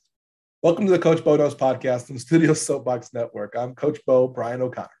Welcome to the Coach Bo Knows podcast on Studio Soapbox Network. I'm Coach Bo, Brian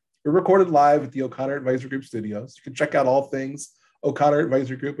O'Connor. We're recorded live at the O'Connor Advisory Group studios. You can check out all things O'Connor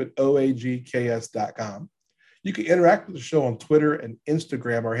Advisory Group at oagks.com. You can interact with the show on Twitter and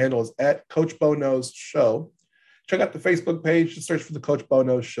Instagram. Our handle is at Coach Bo Knows Show. Check out the Facebook page. Just search for the Coach Bo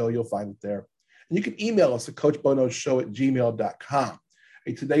Knows Show. You'll find it there. And you can email us at coachboknowsshow@gmail.com.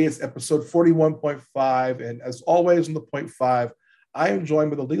 Hey, today is episode 41.5. And as always in the point 5, I am joined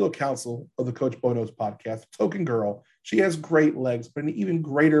by the legal counsel of the Coach Bo Knows podcast, Token Girl. She has great legs, but an even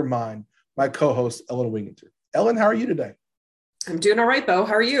greater mind, my co-host, Ellen Wingington. Ellen, how are you today? I'm doing all right, Bo.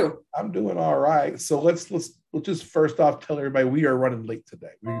 How are you? I'm doing all right. So let's just first off tell everybody we are running late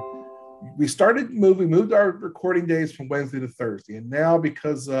today. We moved our recording days from Wednesday to Thursday. And now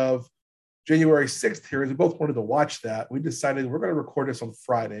because of January 6th here, as we both wanted to watch that, we decided we're going to record this on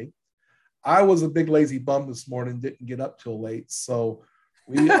Friday. I was a big lazy bum this morning, didn't get up till late. So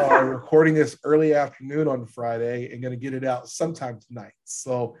we are recording this early afternoon on Friday and going to get it out sometime tonight.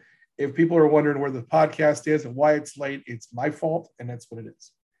 So if people are wondering where the podcast is and why it's late, it's my fault, and that's what it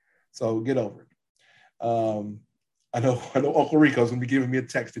is. So get over it. I know Uncle Rico's going to be giving me a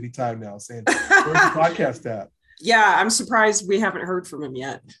text anytime now saying, where's the podcast at? Yeah, I'm surprised we haven't heard from him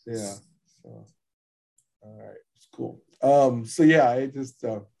yet. Yeah. So, all right. It's cool.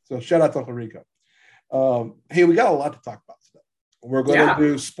 So shout out to Uncle Rico. Hey, we got a lot to talk about today. We're going to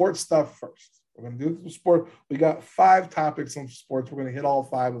do sports stuff first. We're going to do sport. We got 5 topics on sports. We're going to hit all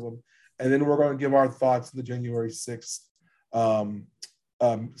 5 of them. And then we're going to give our thoughts on the January 6th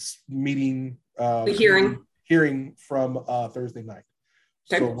meeting. The hearing from Thursday night.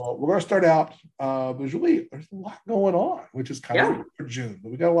 Okay. So we're going to start out. There's a lot going on, which is kind of for June.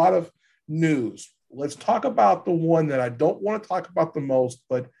 But we got a lot of news. Let's talk about the one that I don't want to talk about the most,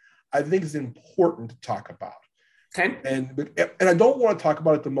 but I think it's important to talk about. Okay. And I don't want to talk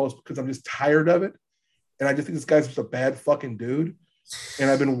about it the most because I'm just tired of it. And I just think this guy's just a bad fucking dude.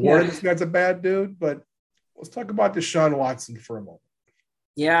 And I've been warning this guy's a bad dude, but let's talk about Deshaun Watson for a moment.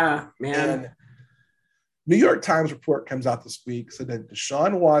 Yeah, man. And New York Times report comes out this week, said that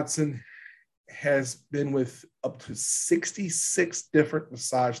Deshaun Watson has been with up to 66 different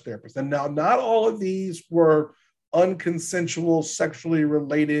massage therapists. And now not all of these were unconsensual, sexually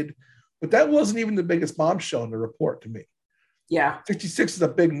related, but that wasn't even the biggest bombshell in the report to me. Yeah. 66 is a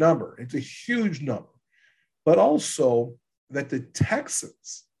big number. It's a huge number. But also that the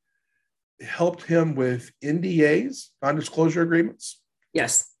Texans helped him with NDAs, non-disclosure agreements.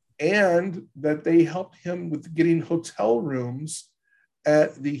 Yes. And that they helped him with getting hotel rooms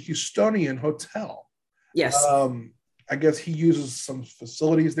at the Houstonian Hotel. Yes. I guess he uses some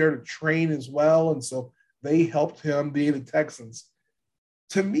facilities there to train as well. And so they helped him be the Texans.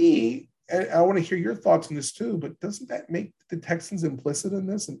 To me, and I want to hear your thoughts on this too, but doesn't that make the Texans implicit in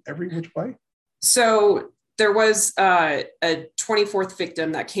this in every which way? So there was a 24th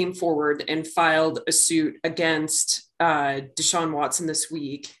victim that came forward and filed a suit against Deshaun Watson this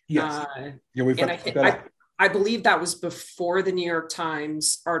week. Yes. I believe that was before the New York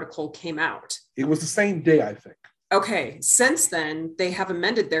Times article came out. It was the same day, I think. Okay. Since then, they have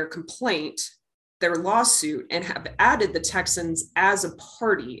amended their complaint, their lawsuit, and have added the Texans as a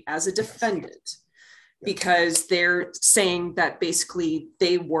party, as a defendant, because they're saying that basically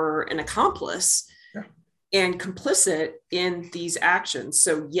they were an accomplice and complicit in these actions.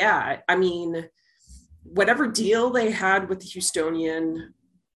 So, I mean, whatever deal they had with the Houstonian,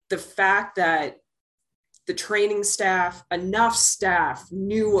 the fact that the training staff, enough staff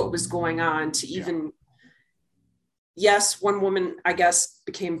knew what was going on to even, yes, one woman, I guess,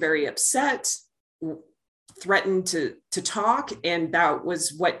 became very upset, threatened to talk. And that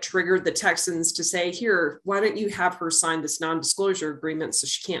was what triggered the Texans to say, here, why don't you have her sign this non-disclosure agreement so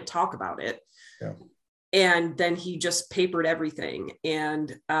she can't talk about it? Yeah. And then he just papered everything.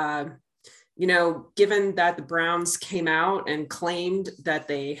 And, given that the Browns came out and claimed that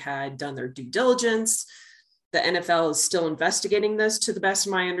they had done their due diligence, the NFL is still investigating this to the best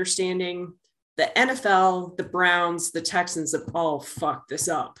of my understanding. The NFL, the Browns, the Texans have all fucked this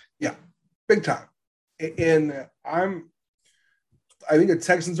up. Yeah, big time. And I think the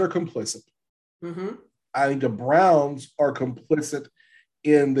Texans are complicit. Mm-hmm. I think the Browns are complicit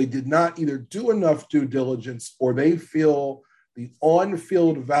in they did not either do enough due diligence or they feel the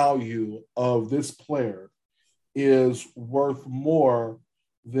on-field value of this player is worth more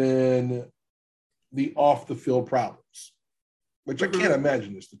than the off-the-field problems, which I can't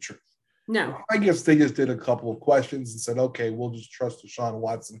imagine is the truth. No. I guess they just did a couple of questions and said, okay, we'll just trust Deshaun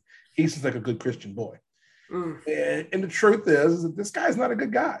Watson. He seems like a good Christian boy. And the truth is that this guy's not a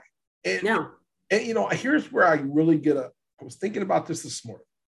good guy. And here's where I really I was thinking about this morning.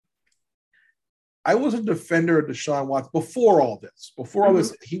 I was a defender of Deshaun Watson before all this. Before all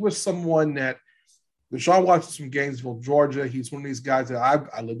this, he was someone that Deshaun Watson's from Gainesville, Georgia. He's one of these guys that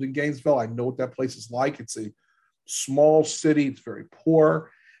I lived in Gainesville. I know what that place is like. It's a small city. It's very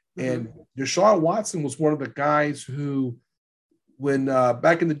poor. And Deshaun Watson was one of the guys who, when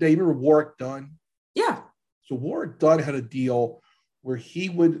back in the day, remember Warwick Dunn? Yeah. So Warwick Dunn had a deal where he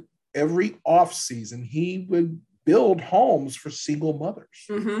would, every off season, he would build homes for single mothers.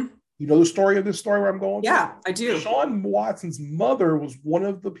 You know the story of this story where I'm going? Yeah, I do. Deshaun Watson's mother was one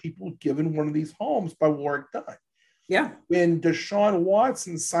of the people given one of these homes by Warwick Dunn. Yeah. When Deshaun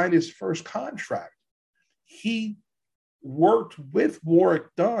Watson signed his first contract, he worked with Warwick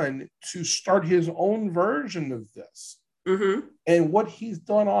Dunn to start his own version of this. And what he's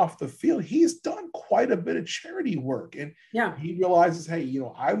done off the field, he's done quite a bit of charity work. And he realizes, hey, you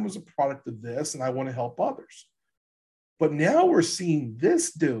know, I was a product of this and I want to help others. But now we're seeing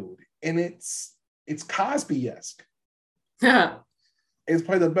this dude, and it's Cosby-esque. It's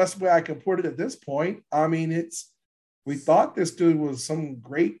probably the best way I can put it at this point. I mean, we thought this dude was some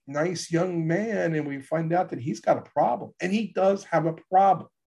great, nice young man, and we find out that he's got a problem. And he does have a problem.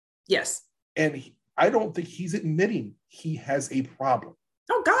 Yes. And I don't think he's admitting he has a problem.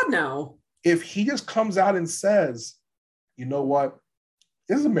 Oh, God, no. If he just comes out and says, you know what,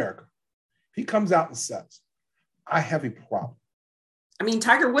 this is America. If he comes out and says, I have a problem. I mean,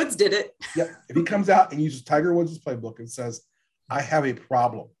 Tiger Woods did it. Yeah. If he comes out and uses Tiger Woods' playbook and says, I have a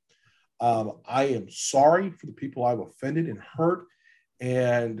problem. I am sorry for the people I've offended and hurt.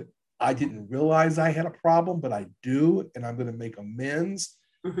 And I didn't realize I had a problem, but I do. And I'm going to make amends.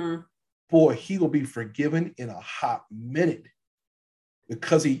 Boy, he will be forgiven in a hot minute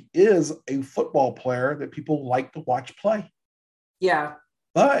because he is a football player that people like to watch play. Yeah.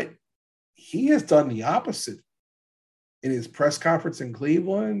 But he has done the opposite in his press conference in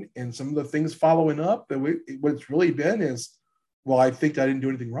Cleveland and some of the things following up. That what it's really been is, well, I think I didn't do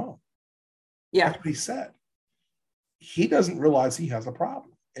anything wrong. Yeah. That's what he said. He doesn't realize he has a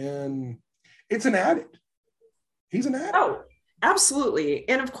problem. And it's an addict. He's an addict. Oh, absolutely.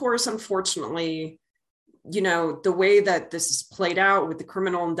 And of course, unfortunately, you know, the way that this is played out with the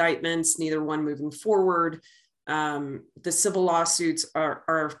criminal indictments, neither one moving forward, the civil lawsuits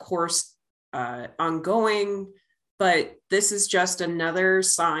are of course, ongoing, but this is just another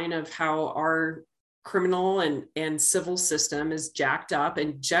sign of how our criminal and civil system is jacked up,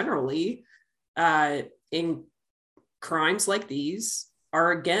 and generally in crimes like these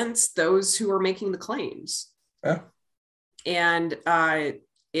are against those who are making the claims. Yeah. And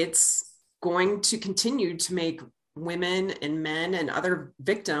it's going to continue to make women and men and other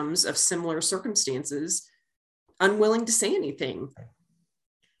victims of similar circumstances unwilling to say anything.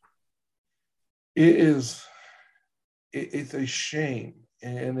 It's a shame,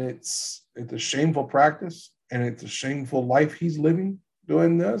 and it's a shameful practice, and it's a shameful life he's living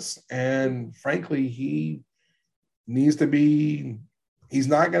doing this. And frankly, he needs to be, he's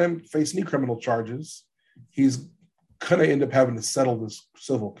not going to face any criminal charges. He's going to end up having to settle this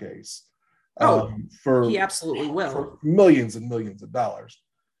civil case. He absolutely will. For millions and millions of dollars.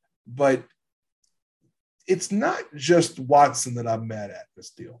 But it's not just Watson that I'm mad at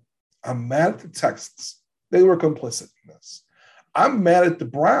this deal. I'm mad at the Texans. They were complicit in this. I'm mad at the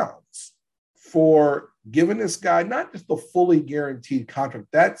Browns for giving this guy not just the fully guaranteed contract.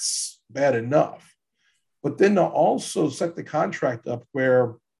 That's bad enough. But then to also set the contract up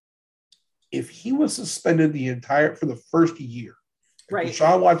where if he was suspended for the first year, right?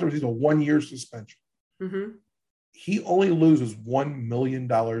 Deshaun Watson receives a 1-year suspension. He only loses $1 million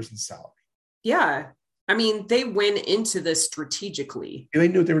in salary. Yeah. I mean, they went into this strategically. And they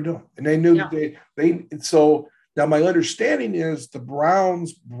knew what they were doing. And they knew that so now my understanding is the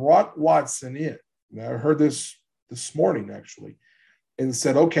Browns brought Watson in. And I heard this morning actually, and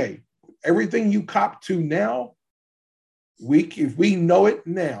said, okay, everything you cop to now, if we know it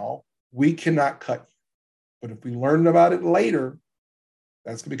now, we cannot cut you. But if we learn about it later,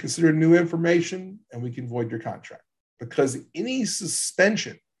 that's going to be considered new information and we can void your contract, because any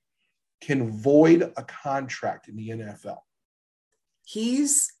suspension can void a contract in the NFL.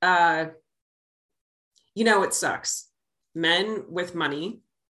 He's, it sucks. Men with money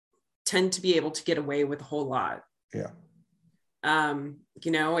tend to be able to get away with a whole lot. Yeah.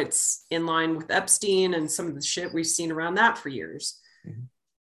 It's in line with Epstein and some of the shit we've seen around that for years.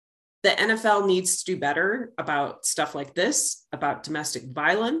 The NFL needs to do better about stuff like this, about domestic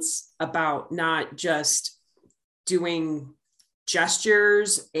violence, about not just doing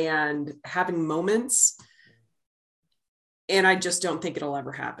gestures and having moments. And I just don't think it'll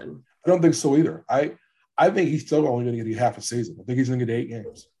ever happen. I don't think so either. I think he's still only going to get half a season. I think he's going to get 8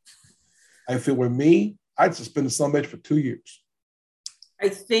 games. I feel with me, I'd suspend the son for 2 years. I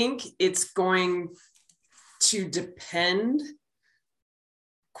think it's going to depend,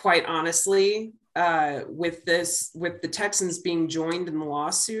 quite honestly, with the Texans being joined in the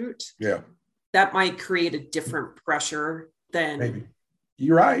lawsuit. Yeah. That might create a different pressure than. Maybe.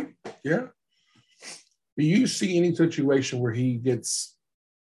 You're right. Yeah. Do you see any situation where he gets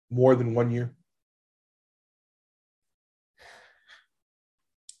more than 1 year?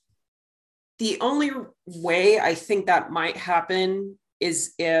 The only way I think that might happen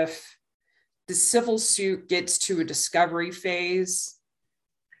is if the civil suit gets to a discovery phase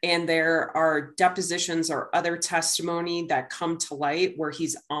and there are depositions or other testimony that come to light where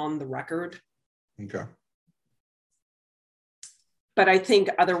he's on the record. Okay. But I think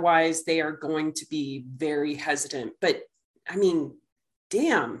otherwise they are going to be very hesitant. But I mean,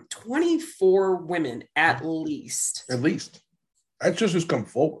 damn, 24 women at least. At least. That's just who's come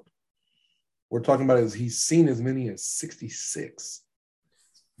forward. We're talking about is he's seen as many as 66.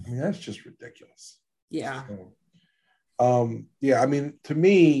 I mean, that's just ridiculous. Yeah. So, yeah, I mean, to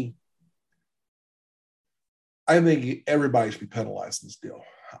me, I think everybody should be penalized in this deal.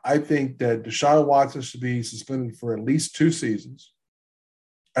 I think that Deshaun Watson should be suspended for at least 2 seasons.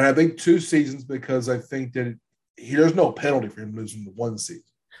 And I think 2 seasons because I think that there's no penalty for him losing the 1 season.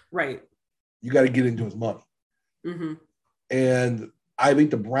 Right. You got to get into his money. Mm-hmm. And I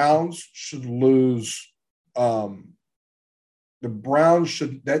think the Browns should lose. The Browns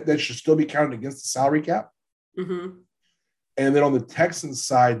should that should still be counted against the salary cap. Mm-hmm. And then on the Texans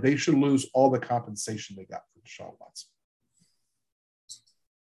side, they should lose all the compensation they got for Deshaun Watson.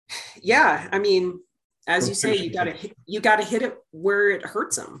 Yeah, I mean, as you say, you gotta hit it where it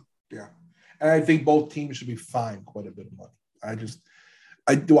hurts them. Yeah, and I think both teams should be fined quite a bit of money. I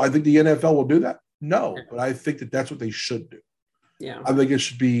think the NFL will do that? No, but I think that's what they should do. Yeah, I think it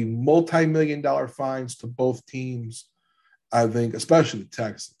should be multi-million-dollar fines to both teams. I think, especially the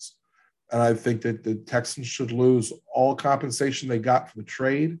Texans, and I think that the Texans should lose all compensation they got for the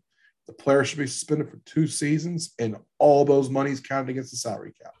trade. The player should be suspended for 2 seasons, and all those monies counted against the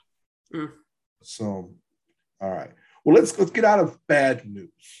salary cap. Mm. So, all right. Well, let's get out of bad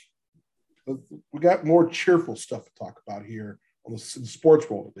news. We got more cheerful stuff to talk about here on the sports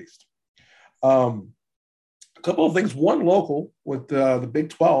world, at least. A couple of things. One local with the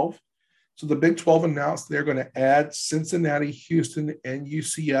Big 12. So the Big 12 announced they're going to add Cincinnati, Houston, and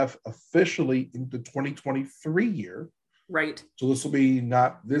UCF officially into the 2023 year. Right. So this will be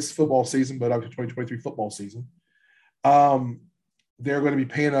not this football season, but up to 2023 football season. They're going to be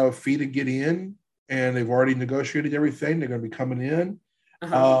paying a fee to get in, and they've already negotiated everything. They're going to be coming in.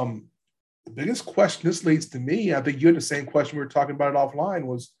 Uh-huh. The biggest question this leads to me, I think you had the same question we were talking about it offline,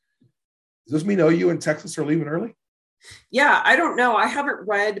 was, does this mean OU and Texas are leaving early? Yeah, I don't know. I haven't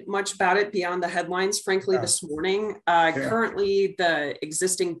read much about it beyond the headlines, frankly, this morning. Currently, the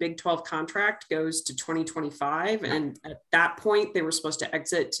existing Big 12 contract goes to 2025. And at that point, they were supposed to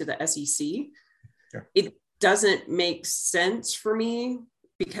exit to the SEC. Yeah. It doesn't make sense for me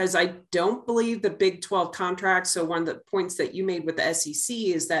because I don't believe the Big 12 contract. So one of the points that you made with the SEC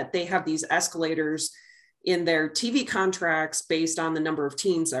is that they have these escalators in their TV contracts based on the number of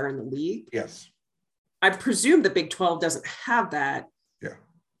teams that are in the league. Yes. I presume the Big 12 doesn't have that. Yeah.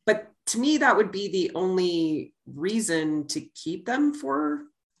 But to me, that would be the only reason to keep them for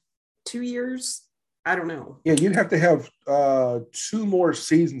 2 years. I don't know. Yeah, you'd have to have 2 more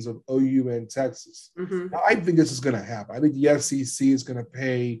seasons of OU and Texas. Mm-hmm. Now, I think this is going to happen. I think the SEC is going to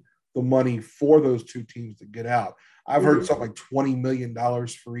pay the money for those 2 teams to get out. I've heard something like $20 million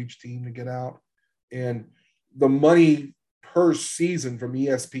for each team to get out. And the money per season from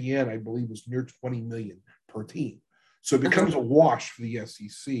ESPN, I believe, was near $20 million per team. So it becomes a wash for the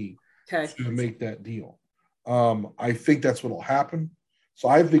SEC to make that deal. I think that's what will happen. So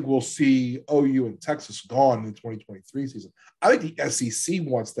I think we'll see OU and Texas gone in the 2023 season. I think the SEC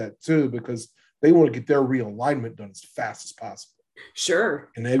wants that too because they want to get their realignment done as fast as possible. Sure.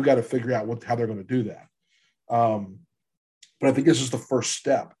 And they've got to figure out how they're going to do that. But I think this is the first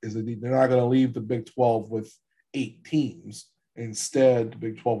step, is that they're not going to leave the Big 12 with 8 teams. Instead, the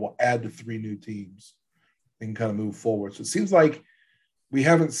Big 12 will add the 3 new teams and kind of move forward. So it seems like we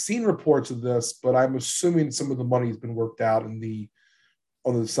haven't seen reports of this, but I'm assuming some of the money has been worked out on the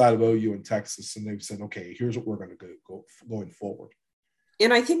side of OU and Texas, and they've said, okay, here's what we're going to go going forward.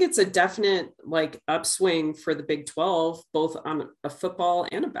 And I think it's a definite upswing for the Big 12, both on a football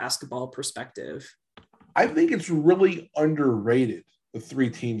and a basketball perspective. I think it's really underrated, the 3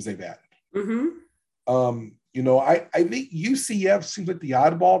 teams they've added. Mm-hmm. I think UCF seems like the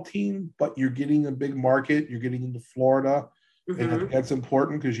oddball team, but you're getting a big market. You're getting into Florida. And I Mm-hmm. think that's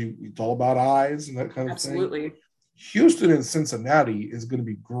important because it's all about eyes and that kind of thing. Absolutely. Houston and Cincinnati is going to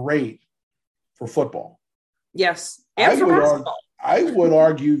be great for football. Yes. I And for would argue, basketball. I would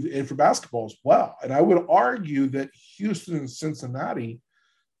argue, and for basketball as well. And I would argue that Houston and Cincinnati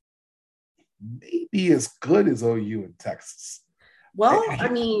may be as good as OU and Texas. Well, And I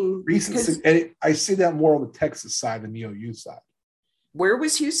mean, because I see that more on the Texas side than the OU side. where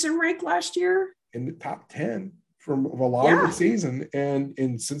was Houston ranked last year? In the top 10 from a lot of the Yeah. season, and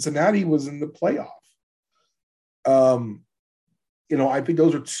in Cincinnati was in the playoff. I think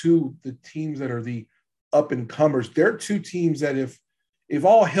those are the teams that are the up and comers. They're two teams that if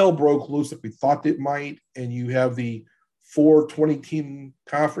all hell broke loose like we thought it might, and you have the 4 team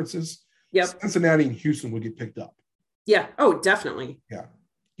conferences, Yep. Cincinnati and Houston would get picked up. Yeah. Oh, definitely. Yeah.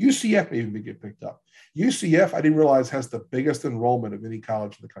 UCF may even get picked up. UCF, I didn't realize, has the biggest enrollment of any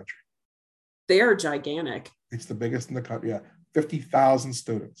college in the country. They are gigantic. It's the biggest in the country. Yeah. 50,000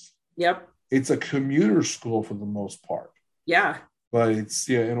 students. Yep. It's a commuter school for the most part. Yeah. But it's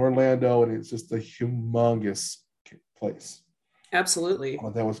in Orlando, and it's just a humongous place. Absolutely.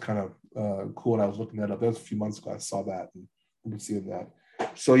 That was kind of cool. And I was looking that up. That was a few months ago. I saw that and we're seeing that.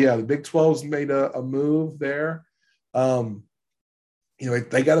 So yeah, the Big 12's made a move there.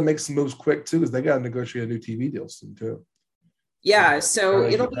 They got to make some moves quick too, because they got to negotiate a new TV deal soon too. Yeah. So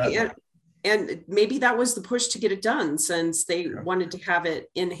it'll be, and maybe that was the push to get it done, since they wanted to have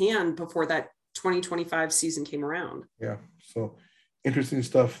it in hand before that 2025 season came around. Yeah. So interesting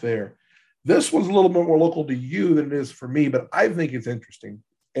stuff there. This one's a little bit more local to you than it is for me, but I think it's interesting.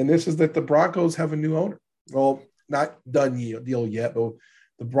 And this is that the Broncos have a new owner. Well, not done deal yet, but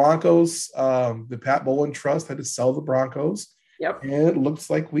the Broncos, the Pat Bowlen Trust had to sell the Broncos. Yep. And it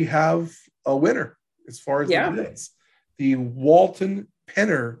looks like we have a winner as far as the bids. The Walton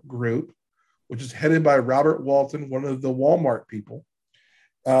Penner Group, which is headed by Robert Walton, one of the Walmart people.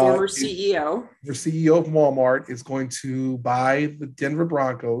 Former CEO. The CEO of Walmart is going to buy the Denver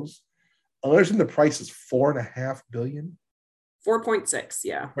Broncos. I understand the price is $4.5 billion. 4.6,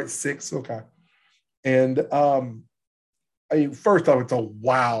 yeah. 0.6, okay. And first off, it's a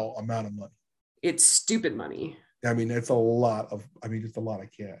wow amount of money. It's stupid money. I mean, it's a lot of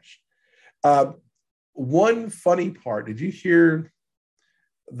cash. One funny part, did you hear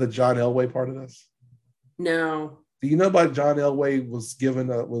the John Elway part of this? No. Do you know about John Elway was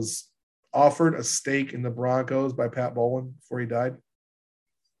offered a stake in the Broncos by Pat Bowlen before he died?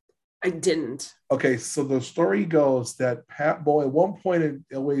 I didn't. Okay, so the story goes that Pat Bowlen, at one point in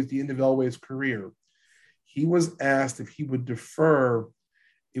the end of Elway's career, he was asked if he would defer.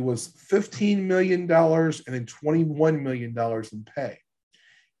 It was $15 million and then $21 million in pay.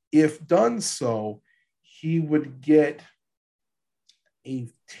 If done so, he would get a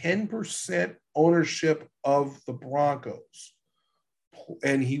 10% ownership of the Broncos,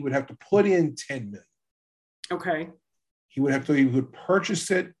 and he would have to put in $10 million. Okay. He would purchase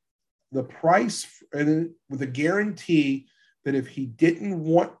it, the price, and with a guarantee that if he didn't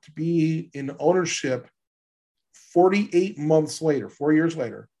want to be in ownership 48 months later, 4 years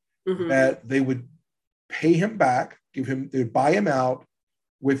later, that they would pay him back, they'd buy him out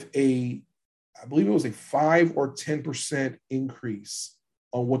with I believe it was a 5 or 10% increase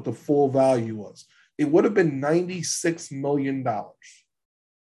on what the full value was. It would have been $96 million.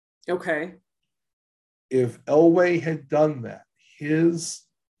 Okay. If Elway had done that, his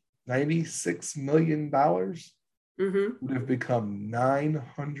 $96 million would have become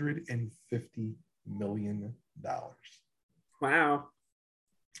 $950 million. Wow.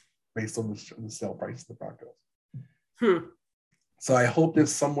 Based on the sale price of the Broncos. So I hope that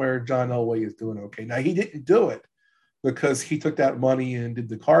somewhere John Elway is doing okay. Now, he didn't do it because he took that money and did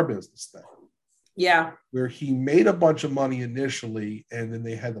the car business thing. Yeah. Where he made a bunch of money initially, and then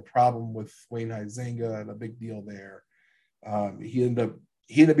they had the problem with Wayne Huizenga and a big deal there. He ended up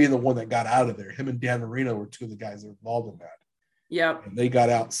being the one that got out of there. Him and Dan Marino were two of the guys that were involved in that. Yep. And they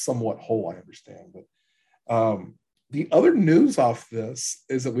got out somewhat whole, I understand. But the other news off this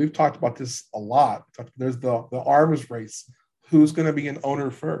is that we've talked about this a lot. There's the arms race. Who's going to be an owner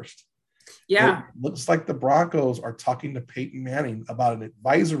first? Yeah. It looks like the Broncos are talking to Peyton Manning about an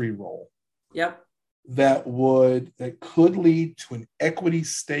advisory role. Yep. That could lead to an equity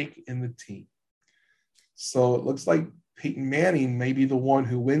stake in the team. So it looks like Peyton Manning may be the one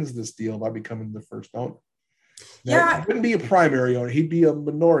who wins this deal by becoming the first owner. Now, he wouldn't be a primary owner; he'd be a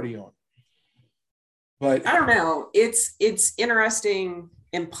minority owner. But I don't know. It's interesting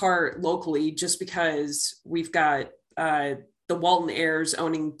in part locally, just because we've got the Walton heirs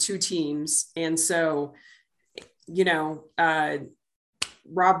owning two teams, and so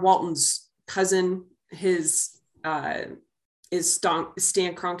Rob Walton's cousin, his is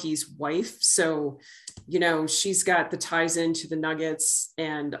Stan Kroenke's wife. So, she's got the ties into the Nuggets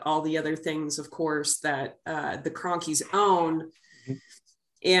and all the other things, of course, that the Kroenkes own. Mm-hmm.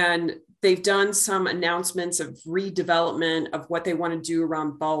 And they've done some announcements of redevelopment of what they want to do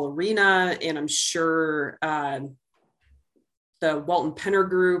around Ball Arena. And I'm sure the Walton Penner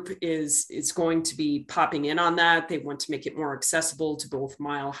Group is going to be popping in on that. They want to make it more accessible to both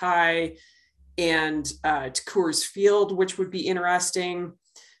Mile High and to Coors Field, which would be interesting.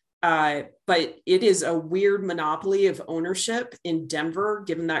 But it is a weird monopoly of ownership in Denver,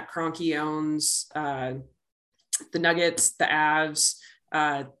 given that Kroenke owns the Nuggets, the Avs,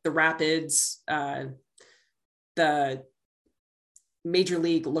 the Rapids, the Major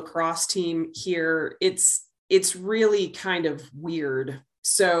League Lacrosse team here. It's really kind of weird.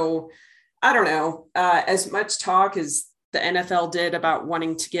 So I don't know, as much talk as the NFL did about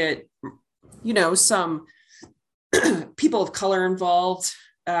wanting to get, some people of color involved,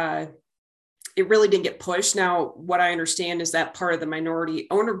 it really didn't get pushed. Now, what I understand is that part of the minority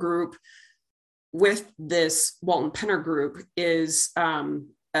owner group with this Walton Penner Group is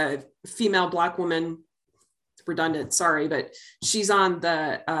a female Black woman, redundant, sorry, but she's on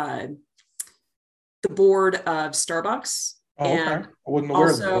the board of Starbucks. Oh, okay. And I wasn't aware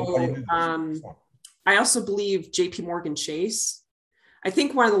also, of that. I also believe JP Morgan Chase, I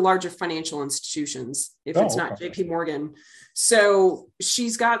think one of the larger financial institutions, if it's not JP Morgan. So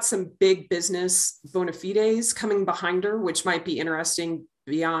she's got some big business bona fides coming behind her, which might be interesting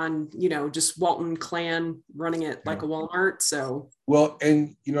beyond, just Walton clan running it like a Walmart. So, well,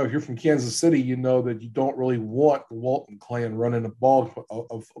 and if you're from Kansas City, you know that you don't really want the Walton clan running a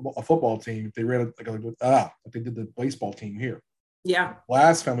football team. If they ran it like they did the baseball team here. Yeah.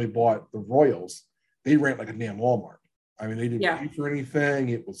 Last family bought the Royals. They ran like a damn Walmart. I mean, they didn't pay for anything.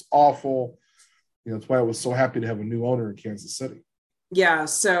 It was awful. That's why I was so happy to have a new owner in Kansas City. Yeah.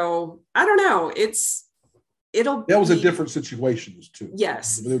 So I don't know. That was a different situation too.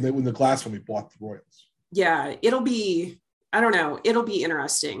 Yes. When the last family bought the Royals. Yeah. I don't know. It'll be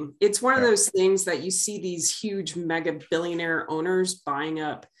interesting. It's one of those things that you see these huge mega billionaire owners buying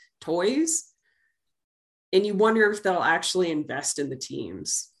up toys, and you wonder if they'll actually invest in the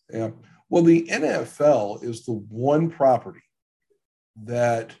teams. Yeah. Well, the NFL is the one property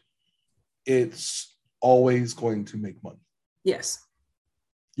that it's always going to make money. Yes.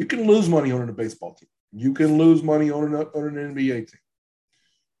 You can lose money owning a baseball team. You can lose money owning an NBA team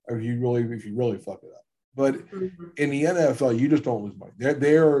if you really fuck it up. But in the NFL, you just don't lose money.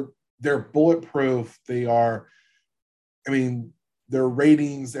 They're bulletproof. They are, their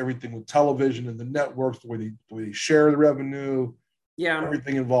ratings, everything with television and the networks, the way they share the revenue. Yeah,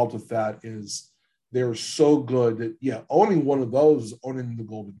 everything involved with that is they're so good that owning one of those is owning the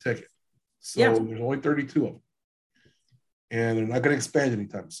golden ticket. So there's only 32 of them, and they're not going to expand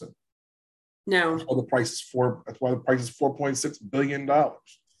anytime soon. No, that's why the price is $4.6 billion.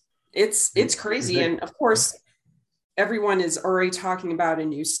 It's crazy, and of course, everyone is already talking about a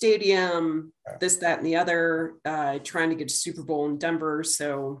new stadium, this, that, and the other, trying to get to Super Bowl in Denver.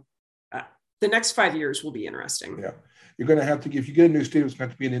 So the next 5 years will be interesting. Yeah. You're going to have to, if you get a new stadium, it's going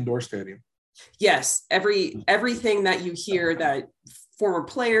to have to be an indoor stadium. Yes. Everything that you hear that former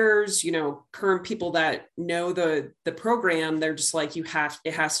players, current people that know the program, they're just like, it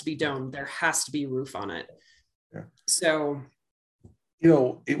has to be domed. There has to be a roof on it. Yeah. So,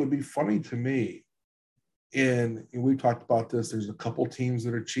 it would be funny to me. And we talked about this. There's a couple teams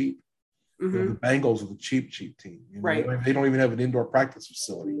that are cheap. Mm-hmm. The Bengals are the cheap team. Right. They don't even have an indoor practice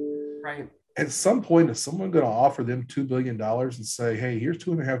facility. Right. At some point, is someone going to offer them $2 billion and say, "Hey, here's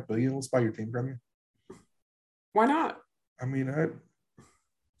 $2.5 billion. Let's buy your team from you"? Why not?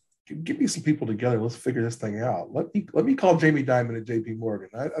 Give me some people together. Let's figure this thing out. Let me call Jamie Dimon at JP Morgan.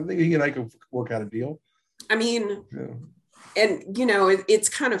 I think he and I could work out a deal. And it's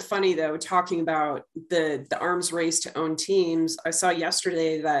kind of funny though, talking about the arms race to own teams. I saw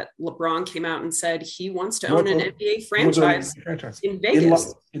yesterday that LeBron came out and said he wants to own an NBA franchise in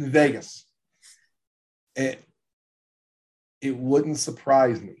Vegas. In Vegas. It wouldn't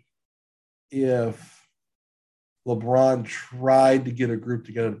surprise me if LeBron tried to get a group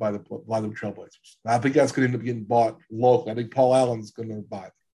together by the Trailblazers. I think that's going to end up getting bought locally. I think Paul Allen's going to buy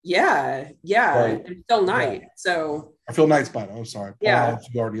it. Yeah. And Phil Knight. So Phil Knight's buying it. I'm sorry. Paul Allen's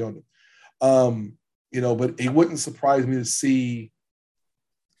already owned it. But it wouldn't surprise me to see.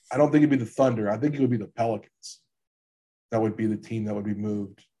 I don't think it'd be the Thunder. I think it would be the Pelicans. That would be the team that would be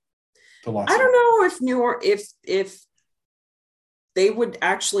moved to Los Angeles. I don't know if New York, if they would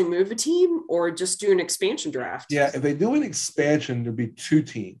actually move a team or just do an expansion draft. Yeah, if they do an expansion, there'd be two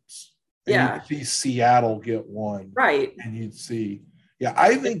teams. And Yeah. you'd see Seattle get one. Right. And you'd see, yeah,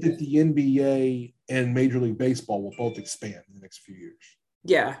 I think that the NBA and Major League Baseball will both expand in the next few years.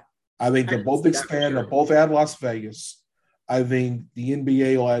 Yeah. I think they'll both expand. They'll both add Las Vegas. I think the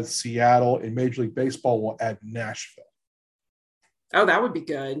NBA will add Seattle and Major League Baseball will add Nashville. Oh, that would be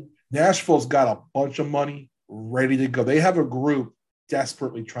good. Nashville's got a bunch of money ready to go. They have a group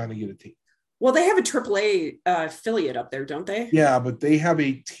desperately trying to get a team. Well, they have a AAA affiliate up there, don't they? Yeah, but they have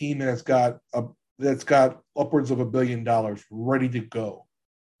a team that's got upwards of $1 billion ready to go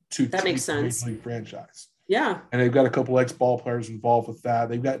to that makes sense. Major League franchise. Yeah, and they've got a couple ex-ball players involved with that.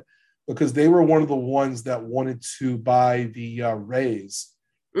 They've got because they were one of the ones that wanted to buy the Rays.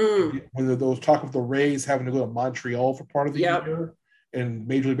 When there was talk of the Rays having to go to Montreal for part of the year, and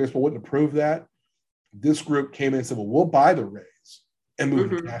Major League Baseball wouldn't approve that, this group came in and said, "Well, we'll buy the Rays and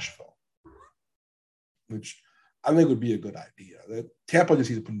move to Nashville," which I think would be a good idea. That Tampa just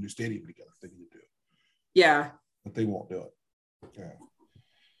needs to put a new stadium together if they need to do. Yeah, but they won't do it. Yeah.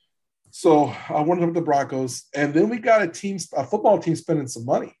 So I wanted to look at the Broncos, and then we got a football team spending some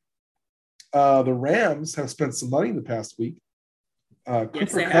money. The Rams have spent some money in the past week.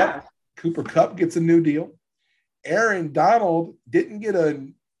 Cooper Kupp gets a new deal. Aaron Donald didn't get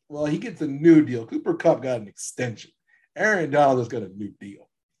he gets a new deal. Cooper Kupp got an extension. Aaron Donald just got a new deal.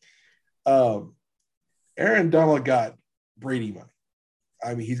 Aaron Donald got Brady money.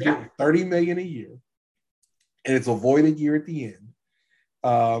 I mean, he's getting $30 million a year, and it's a voided year at the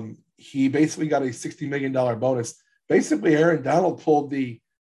end. He basically got a $60 million bonus. Basically, Aaron Donald pulled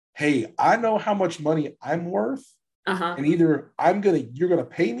hey, I know how much money I'm worth, and either you're gonna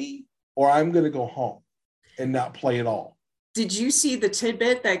pay me, or I'm gonna go home and not play at all. Did you see the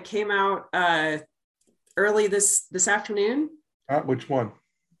tidbit that came out early this afternoon? Which one?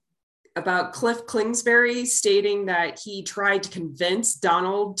 About Cliff Kingsbury stating that he tried to convince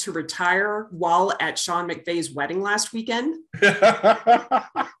Donald to retire while at Sean McVay's wedding last weekend.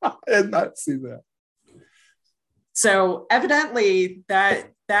 I did not see that. So evidently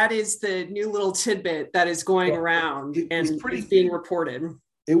that is the new little tidbit that is going around and is being reported.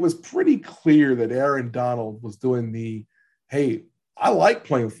 It was pretty clear that Aaron Donald was doing hey, I like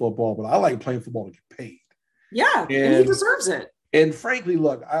playing football, but I like playing football to get paid. Yeah, and he deserves it. And frankly,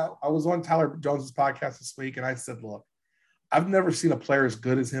 look, I was on Tyler Jones's podcast this week, and I said, look, I've never seen a player as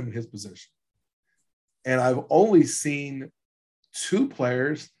good as him in his position. And I've only seen two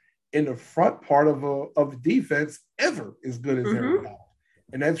players in the front part of the defense ever as good as Aaron Donald.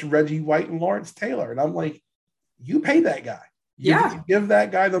 And that's Reggie White and Lawrence Taylor. And I'm like, you pay that guy. You give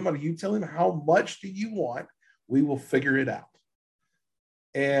that guy the money. You tell him how much do you want. We will figure it out.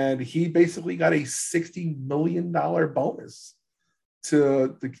 And he basically got a $60 million bonus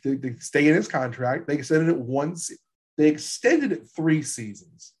to stay in his contract. They extended it They extended it 3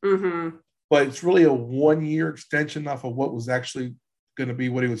 seasons, but it's really a 1-year extension off of what was actually going to be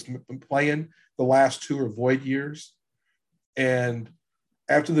what he was playing. The last 2 are void years, and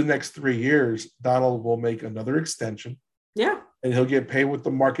after the next 3 years, Donald will make another extension. Yeah, and he'll get paid what the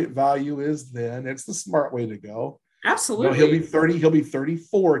market value is. Then it's the smart way to go. Absolutely, he'll be 30. He'll be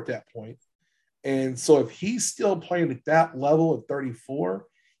 34 at that point. And so if he's still playing at that level at 34,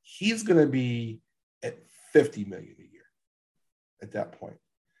 he's going to be at $50 million a year at that point.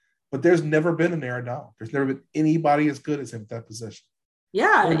 But there's never been an Aaron Donald. There's never been anybody as good as him at that position.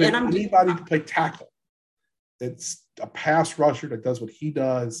 Yeah, and anybody who play tackle. It's a pass rusher that does what he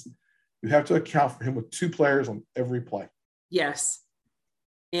does. You have to account for him with 2 players on every play. Yes,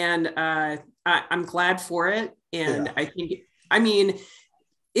 and I'm glad for it. And I mean.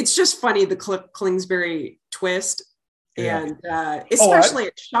 It's just funny, the Cliff Kingsbury twist, and especially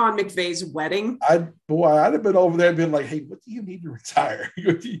at Sean McVay's wedding. I'd have been over there and been like, hey, what do you need to retire?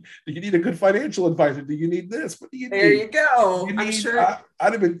 Do you need a good financial advisor? Do you need this? What do you need? There you go. I'm sure.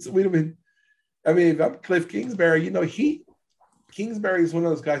 We'd have been, I mean, if I'm Cliff Kingsbury, Kingsbury is one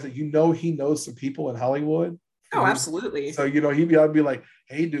of those guys that he knows some people in Hollywood. Oh, absolutely. So, I'd be like,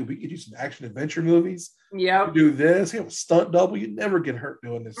 hey, dude, we could do some action adventure movies. Yeah. Do this. Hey, stunt double. You never get hurt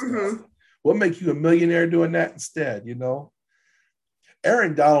doing this stuff. We'll make you a millionaire doing that instead,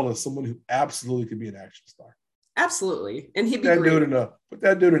 Aaron Donald is someone who absolutely could be an action star. Absolutely. And he'd be great. Put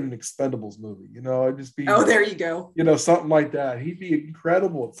that dude in an Expendables movie, it'd just be. Oh, there you go. Something like that. He'd be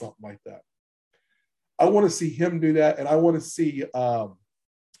incredible at something like that. I want to see him do that. And I want to see,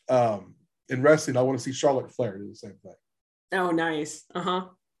 in wrestling, I want to see Charlotte Flair do the same thing. Oh, nice.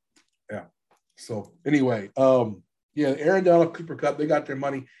 Yeah. So anyway, Aaron Donald, Cooper Kupp, they got their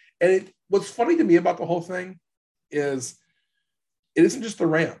money. And what's funny to me about the whole thing is it isn't just the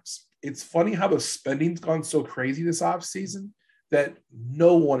Rams. It's funny how the spending's gone so crazy this offseason that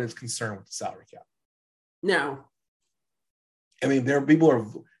no one is concerned with the salary cap. No. I mean,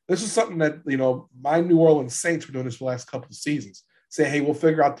 this is something that, my New Orleans Saints were doing this for the last couple of seasons. Say, hey, we'll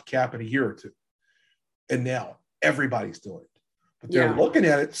figure out the cap in a year or two. And now everybody's doing it. But they're looking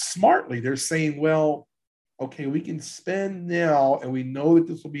at it smartly. They're saying, well, okay, we can spend now, and we know that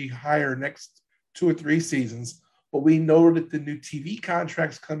this will be higher next 2 or 3 seasons, but we know that the new TV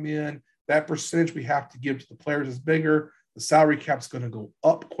contracts come in, that percentage we have to give to the players is bigger. The salary cap's going to go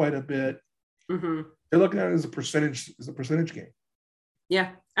up quite a bit. Mm-hmm. They're looking at it as a percentage game. Yeah,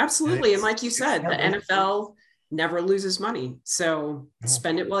 absolutely. And like you said, the NFL never loses money. So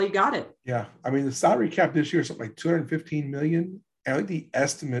spend it while you got it. Yeah. I mean, the salary cap this year is something like $215 million. And I think the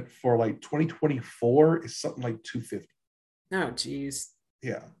estimate for like 2024 is something like $250. Oh, geez.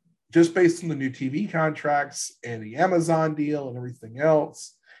 Yeah. Just based on the new TV contracts and the Amazon deal and everything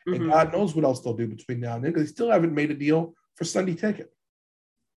else. Mm-hmm. And God knows what else they'll do between now and then, because they still haven't made a deal for Sunday Ticket.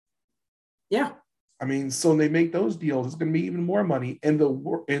 Yeah. I mean, so when they make those deals, it's going to be even more money. And the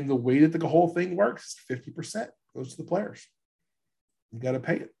way that the whole thing works is 50% goes to the players. You got to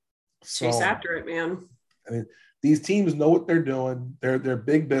pay it. Chase after it, man. I mean, these teams know what they're doing. They're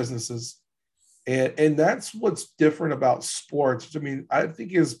big businesses. And that's what's different about sports. I mean, I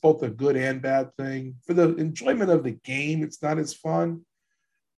think it's both a good and bad thing. For the enjoyment of the game, it's not as fun.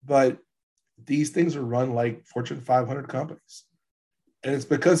 But these things are run like Fortune 500 companies. And it's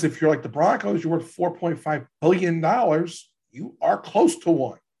because if you're like the Broncos, you're worth $4.5 billion. You are close to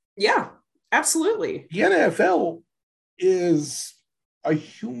one. Yeah, absolutely. The NFL is a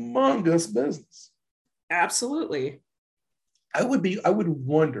humongous business. Absolutely. I would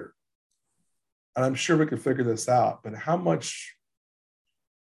wonder, and I'm sure we could figure this out, but how much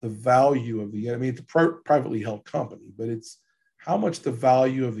the value of it's a privately held company, but it's how much the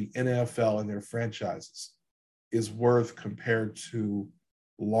value of the NFL and their franchises is worth compared to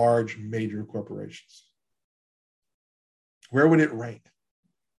large major corporations. Where would it rank?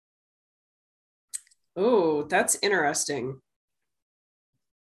 Oh, that's interesting.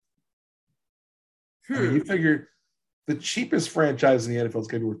 I mean, you figure the cheapest franchise in the NFL is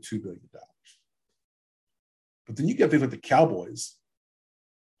going to be worth $2 billion. But then you get things like the Cowboys,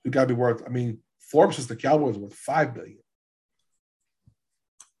 who got to be worth, Forbes says the Cowboys are worth $5 billion.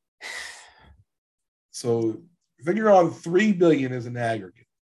 So figure on $3 billion as an aggregate.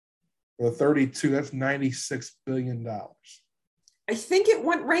 For 32, that's $96 billion. I think it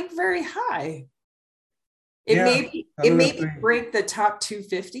wouldn't rank very high. It maybe break the top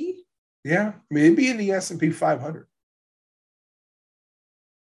 250. Yeah, it'd be in the S&P 500.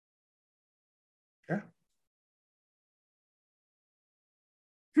 Yeah.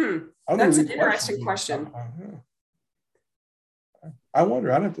 That's an interesting question. I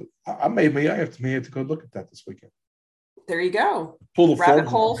wonder. I may have to go look at that this weekend. There you go. Pull the rabbit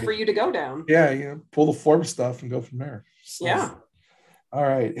hole for you to go down. Yeah, pull the Forbes stuff and go from there. So, yeah. All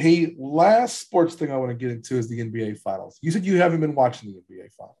right. Hey, last sports thing I want to get into is the NBA Finals. You said you haven't been watching the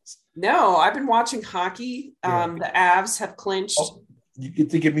NBA Finals. No, I've been watching hockey. Yeah. The Avs have clinched. Oh, you get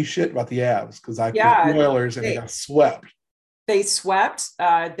to give me shit about the Avs because I picked the Oilers and they got swept. They swept.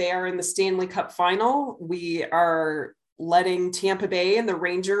 They are in the Stanley Cup final. We are letting Tampa Bay and the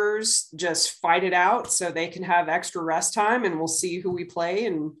Rangers just fight it out so they can have extra rest time, and we'll see who we play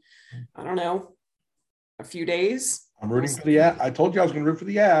in, I don't know, a few days. I'm rooting for the Avs. I told you I was going to root for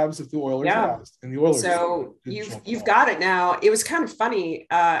the Avs if the Oilers lost. And the Oilers. So you've got it now. It was kind of funny.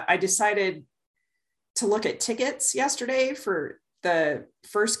 I decided to look at tickets yesterday for the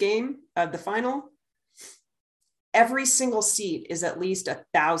first game of the final. Every single seat is at least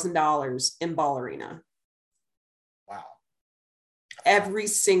 $1,000 in Ball Arena. Wow. Every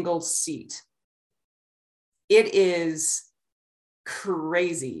single seat. It is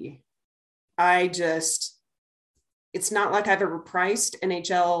crazy. It's not like I've ever priced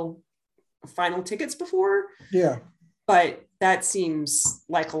NHL final tickets before. Yeah. But that seems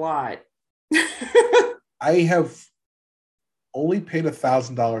like a lot. I have only paid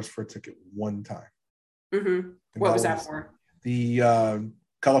 $1,000 for a ticket one time. Mm-hmm. What was that for? The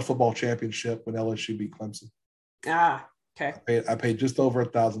college football championship when LSU beat Clemson. Ah, okay. I paid just over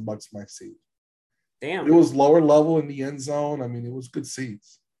 $1,000 for my seat. Damn. It was lower level in the end zone. It was good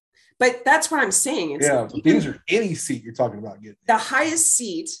seats. But that's what I'm saying. But these are any seat you're talking about getting. The highest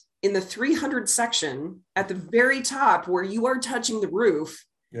seat in the 300 section at the very top where you are touching the roof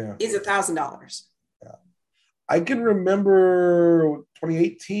is $1,000. Yeah. I can remember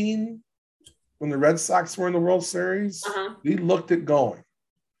 2018 when the Red Sox were in the World Series. Uh-huh. We looked at going.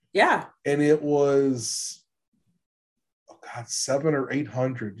 Yeah. And it was, $700 or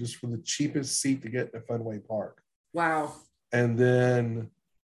 $800 just for the cheapest seat to get in Fenway Park. Wow. And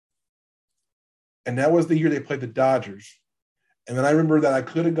that was the year they played the Dodgers. And then I remember that I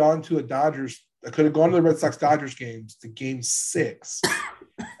could have gone to the Red Sox Dodgers games to game 6.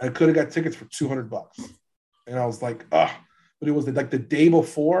 I could have got tickets for $200. And I was like, but it was like the day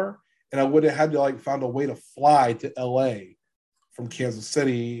before, and I would have had to like found a way to fly to LA from Kansas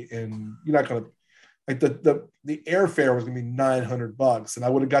City. And you're not gonna like the airfare was gonna be $900, and I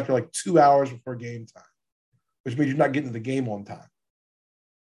would have got there like 2 hours before game time, which means you're not getting to the game on time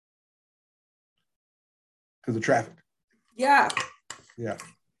because of traffic. Yeah.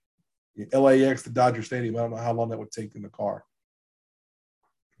 LAX to Dodger Stadium. I don't know how long that would take in the car.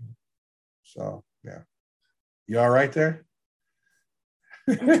 So yeah. You all right there?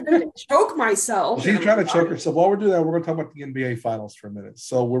 I'm trying to choke myself. She's trying to choke herself. While we're doing that, we're going to talk about the NBA Finals for a minute.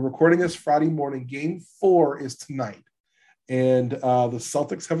 So we're recording this Friday morning. Game 4 is tonight. And the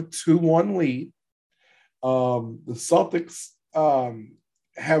Celtics have a 2-1 lead. The Celtics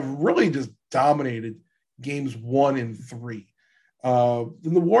have really just dominated games 1 and 3. Then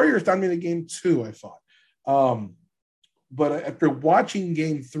the Warriors dominated game 2, I thought. But after watching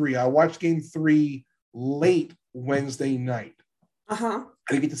game 3, I watched game 3 late Wednesday night. I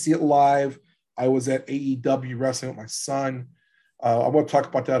didn't get to see it live. I was at AEW wrestling with my son. I want to talk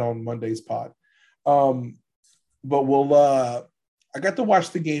about that on Monday's pod. But I got to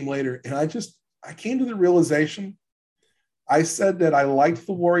watch the game later, and I came to the realization. I said that I liked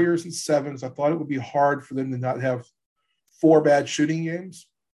the Warriors in 7s. I thought it would be hard for them to not have 4 bad shooting games.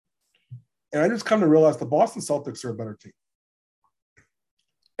 And I just come to realize the Boston Celtics are a better team.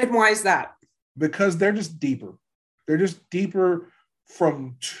 And why is that? Because they're just deeper. They're just deeper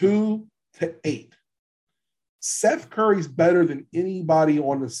from 2 to 8. Seth Curry's better than anybody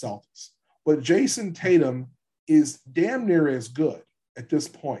on the Celtics, but Jason Tatum is damn near as good at this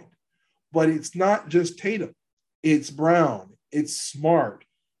point. But it's not just Tatum. It's Brown. It's Smart.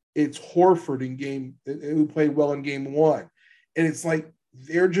 It's Horford who played well in game 1. And it's like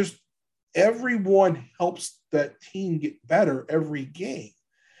everyone helps that team get better every game.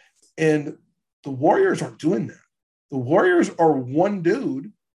 And the Warriors aren't doing that. The Warriors are one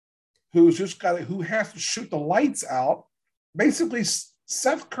dude who has to shoot the lights out. Basically,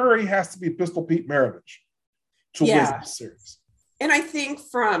 Seth Curry has to be Pistol Pete Maravich to win this series. And I think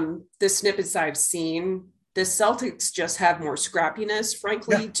from the snippets I've seen, the Celtics just have more scrappiness,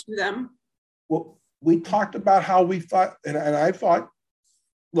 frankly, to them. Well, we talked about how we thought, and I thought,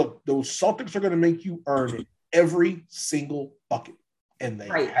 look, those Celtics are going to make you earn every single bucket, and they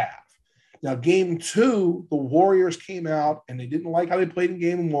have. Now, game 2, the Warriors came out, and they didn't like how they played in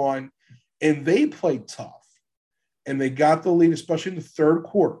game 1, and they played tough, and they got the lead, especially in the third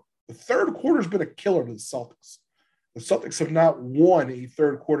quarter. The third quarter has been a killer to the Celtics. The Celtics have not won a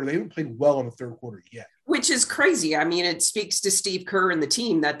third quarter. They haven't played well in the third quarter yet. Which is crazy. I mean, it speaks to Steve Kerr and the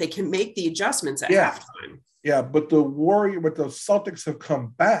team that they can make the adjustments at halftime. Yeah, but the Celtics have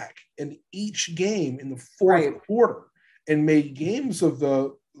come back in each game in the fourth quarter and made games of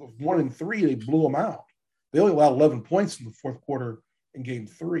the 1 and 3. They blew them out. They only allowed 11 points in the fourth quarter in game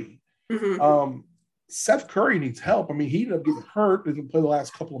 3. Seth Curry needs help. I mean, he ended up getting hurt. Didn't play the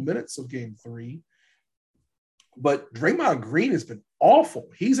last couple of minutes of game 3. But Draymond Green has been awful.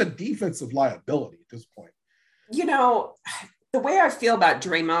 He's a defensive liability at this point. You know, the way I feel about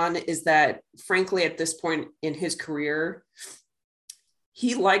Draymond is that, frankly, at this point in his career,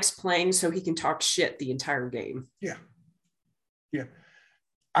 he likes playing so he can talk shit the entire game. Yeah.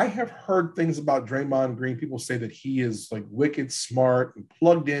 I have heard things about Draymond Green. People say that he is like wicked smart and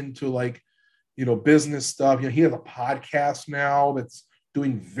plugged into business stuff. He has a podcast now that's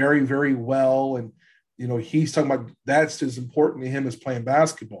doing very, very well. And, he's talking about that's as important to him as playing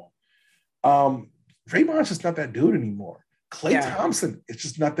basketball. Draymond's just not that dude anymore. Klay Thompson is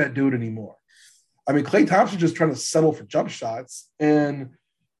just not that dude anymore. I mean, Klay Thompson's just trying to settle for jump shots. And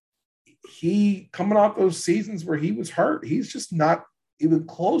he, coming off those seasons where he was hurt, he's just not even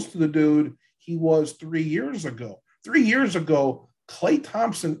close to the dude he was 3 years ago. 3 years ago, Klay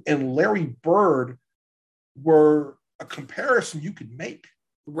Thompson and Larry Bird were a comparison you could make.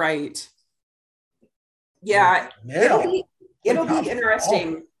 Right. Yeah. It'll be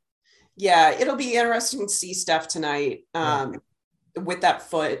interesting. Yeah, it'll be interesting to see Steph tonight with that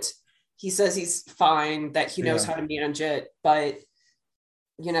foot. He says he's fine, that he knows how to manage it. But,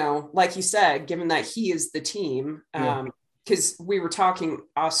 like you said, given that he is the team, because we were talking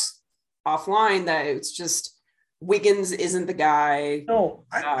offline that it's just Wiggins isn't the guy. No,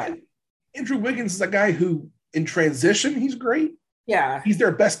 Andrew Wiggins is a guy who, in transition, he's great. Yeah. He's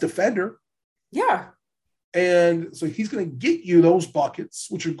their best defender. Yeah. And so he's going to get you those buckets,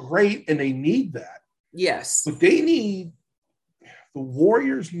 which are great, and they need that. Yes. But they need The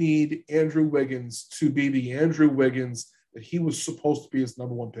Warriors need Andrew Wiggins to be the Andrew Wiggins that he was supposed to be as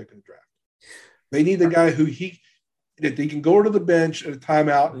number one pick in the draft. They need the guy that they can go to the bench at a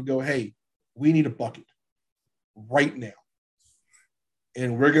timeout and go, hey, we need a bucket right now.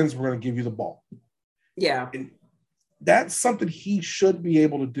 And Wiggins, we're going to give you the ball. Yeah. And that's something he should be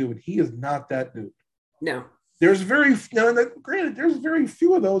able to do, and he is not that dude. No. There's very few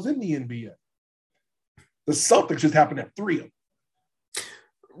of those in the NBA. The Celtics just happen to have three of them.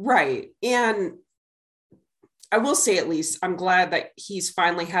 Right. And I will say, at least, I'm glad that he's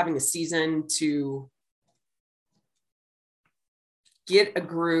finally having a season to get a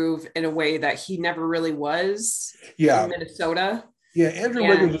groove in a way that he never really was in Minnesota. Yeah, Andrew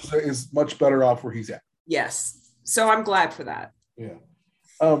Wiggins is much better off where he's at. Yes. So I'm glad for that. Yeah.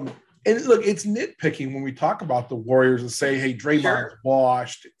 And look, it's nitpicking when we talk about the Warriors and say, hey, Draymond's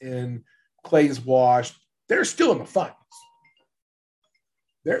washed and Clay's washed. They're still in the finals.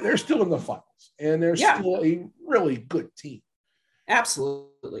 They're still in the finals. And they're still a really good team.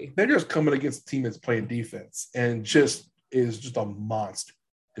 Absolutely. They're just coming against a team that's playing defense and is just a monster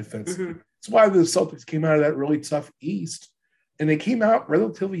defense. Mm-hmm. That's why the Celtics came out of that really tough East, and they came out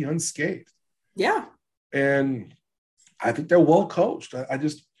relatively unscathed. Yeah. And I think they're well coached.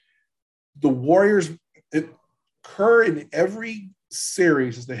 The Warriors, Kerr in every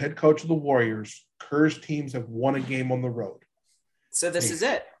series as the head coach of the Warriors, Kerr's teams have won a game on the road. So this is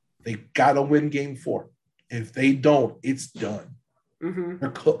it. They got to win game 4. If they don't, it's done. Mm-hmm. They're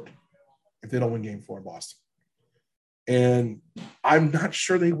cooked if they don't win game 4 in Boston. And I'm not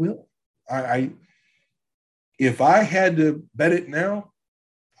sure they will. If I had to bet it now,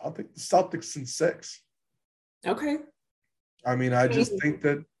 I'll take the Celtics in 6. Okay. I mean, I just think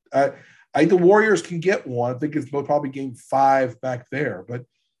that the Warriors can get one. I think it's probably game 5 back there. But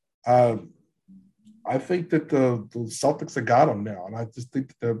I think that the Celtics have got them now. And I just think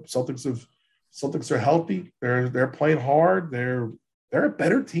that the Celtics are healthy. They're playing hard. They're a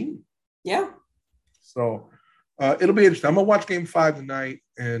better team. Yeah. So it'll be interesting. I'm going to watch game 5 tonight,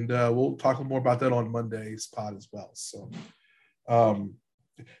 and we'll talk more about that on Monday's pod as well. So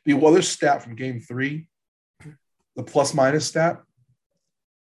the other stat from game 3, the plus-minus stat,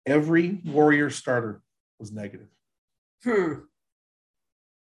 every Warrior starter was negative.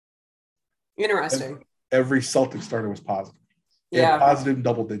 Interesting. Every Celtic starter was positive. Yeah. Positive in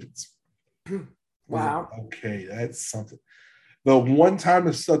double digits. Wow. Okay, that's something. The one time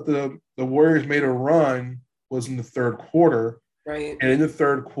the Warriors made a run was in the third quarter. Right. And in the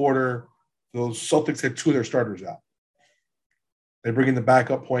third quarter, those Celtics had 2 of their starters out. They bring in the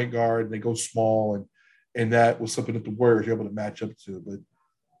backup point guard, and they go small, and that was something that the Warriors were able to match up to. But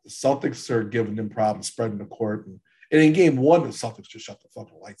the Celtics are giving them problems spreading the court. And in game 1, the Celtics just shut the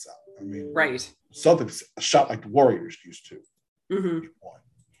fucking lights out. I mean, right. Celtics shot like the Warriors used to. Mm-hmm.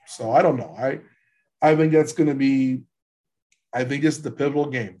 So I don't know. I think that's going to be – I think this is the pivotal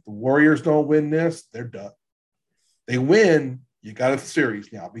game. If the Warriors don't win this, they're done. They win, you got a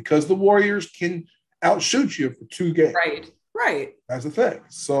series now because the Warriors can outshoot you for 2 games. Right. That's the thing.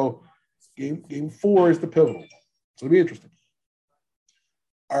 So game 4 is the pivotal. So it'll be interesting.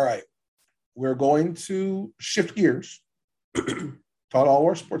 All right. We're going to shift gears. Talk all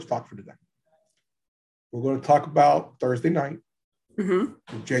our sports talk for today. We're going to talk about Thursday night,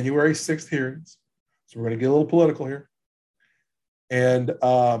 January 6th hearings. So we're going to get a little political here. And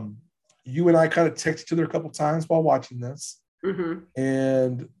you and I kind of texted each other a couple times while watching this. Mm-hmm.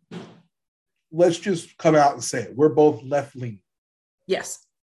 And let's just come out and say it. We're both left-leaning. Yes.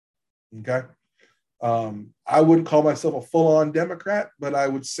 Okay. I wouldn't call myself a full-on Democrat, but I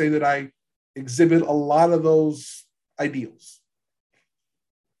would say that I exhibit a lot of those ideals.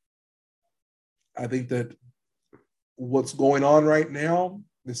 I think that what's going on right now,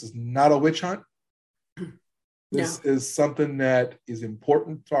 this is not a witch hunt. This is something that is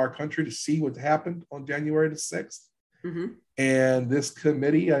important to our country to see what happened on January the 6th. Mm-hmm. And this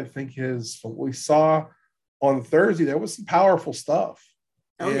committee, I think, is from what we saw on Thursday, there was some powerful stuff.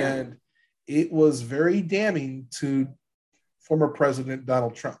 And it was very damning to former President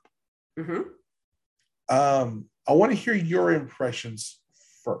Donald Trump. Mm-hmm. I want to hear your impressions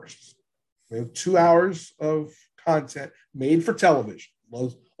first. We have 2 hours of content made for television.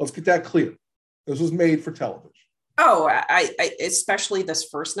 Let's get that clear. This was made for television. Oh, I especially this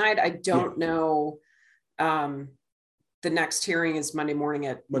first night. I don't know. The next hearing is Monday morning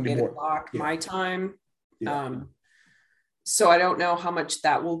at 8 o'clock my time. Yeah. So I don't know how much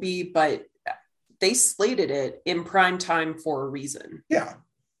that will be, but they slated it in prime time for a reason. Yeah.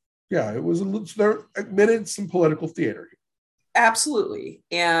 Yeah. It was they admitted some political theater. Absolutely.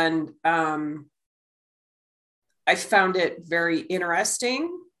 And I found it very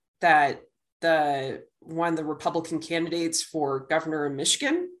interesting that one of the Republican candidates for governor of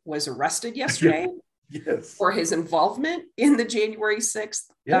Michigan was arrested yesterday yes. for his involvement in the January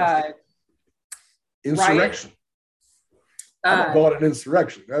 6th insurrection. Riot. I'm gonna call it an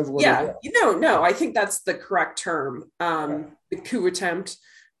insurrection. That's what it was. No, I think that's the correct term. The coup attempt.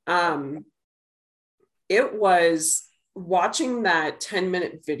 It was watching that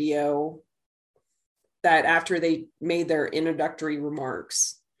 10-minute video that after they made their introductory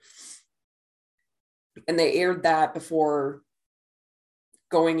remarks, and they aired that before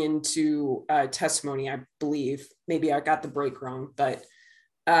going into testimony, I believe. Maybe I got the break wrong, but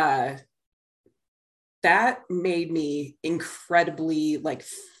that made me incredibly like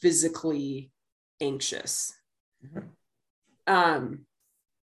physically anxious. Mm-hmm.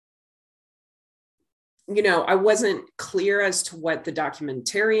 I wasn't clear as to what the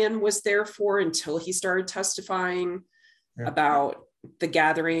documentarian was there for until he started testifying about the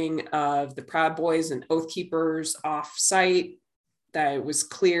gathering of the Proud Boys and Oath Keepers off site. That it was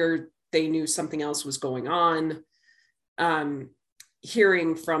clear they knew something else was going on.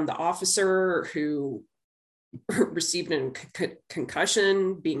 Hearing from the officer who received a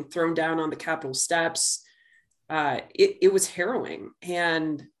concussion, being thrown down on the Capitol steps, it was harrowing.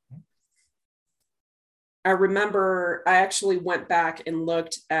 And I remember I actually went back and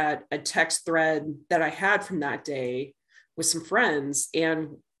looked at a text thread that I had from that day with some friends,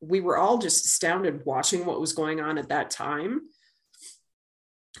 and we were all just astounded watching what was going on at that time.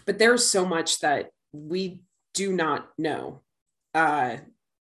 But there's so much that we do not know.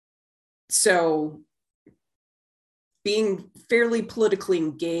 So being fairly politically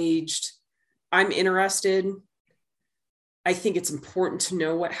engaged, I'm interested. I think it's important to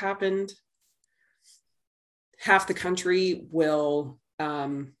know what happened. Half the country will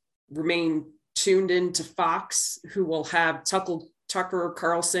remain tuned into Fox, who will have Tucker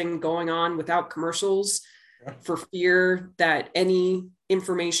Carlson going on without commercials for fear that any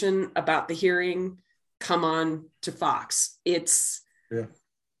information about the hearing come on to Fox. It's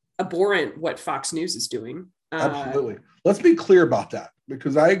abhorrent what Fox News is doing. Absolutely. Let's be clear about that,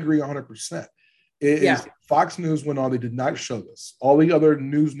 because I agree 100%. Fox News went on. They did not show this. All the other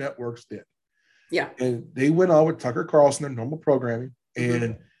news networks did. Yeah. And they went on with Tucker Carlson, their normal programming,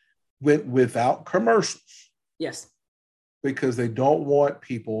 and went without commercials. Yes. Because they don't want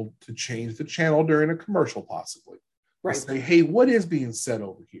people to change the channel during a commercial, possibly. Right. Say, hey, what is being said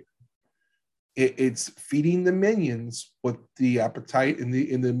over here? It's feeding the minions with the appetite in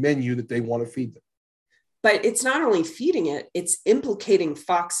the menu that they want to feed them. But it's not only feeding it, it's implicating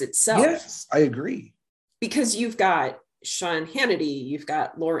Fox itself. Yes, I agree. Because you've got Sean Hannity, you've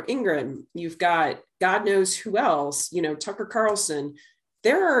got Laura Ingraham, you've got God knows who else, Tucker Carlson.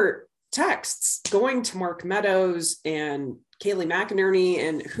 There are texts going to Mark Meadows and Kayleigh McInerney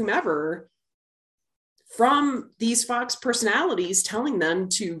and whomever from these Fox personalities telling them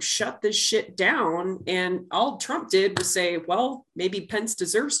to shut this shit down. And all Trump did was say, well, maybe Pence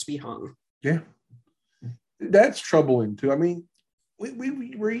deserves to be hung. Yeah. That's troubling too. I mean,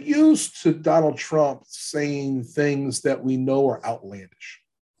 we're used to Donald Trump saying things that we know are outlandish.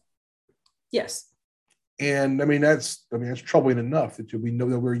 Yes. And I mean, that's troubling enough that we know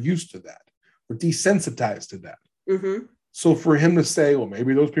that we're used to that. We're desensitized to that. Mm-hmm. So for him to say, well,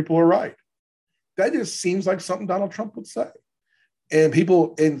 maybe those people are right, that just seems like something Donald Trump would say.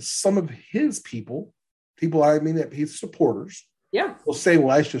 And some of his people, that his supporters, will say,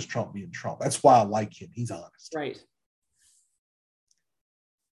 well, that's just Trump being Trump. That's why I like him. He's honest. Right.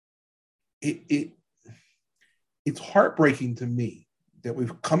 It's heartbreaking to me that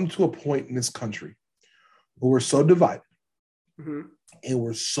we've come to a point in this country where we're so divided. Mm-hmm. And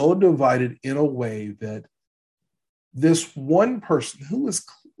we're so divided in a way that this one person who is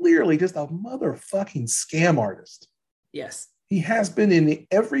clearly just a motherfucking scam artist. Yes. He has been in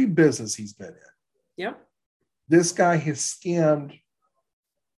every business he's been in. Yep. This guy has scammed.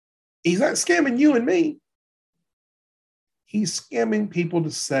 He's not scamming you and me. He's scamming people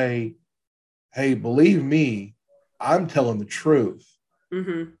to say, hey, believe me, I'm telling the truth.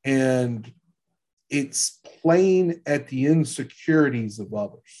 Mm-hmm. And it's playing at the insecurities of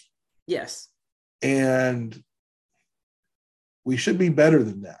others. Yes. And we should be better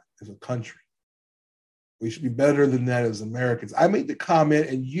than that as a country. We should be better than that as Americans. I made the comment,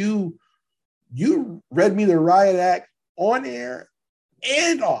 and you read me the riot act on air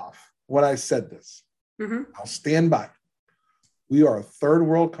and off when I said this. Mm-hmm. I'll stand by it. We are a third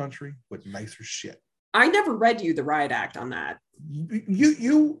world country with nicer shit. I never read you the riot act on that.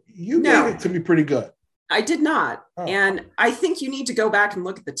 You gave it to me pretty good. I did not. Oh. And I think you need to go back and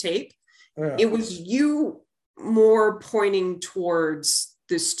look at the tape. Yeah. It was you more pointing towards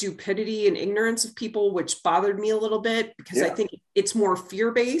the stupidity and ignorance of people, which bothered me a little bit because I think it's more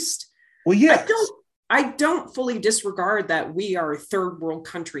fear-based. Well, yes. I don't fully disregard that we are a third world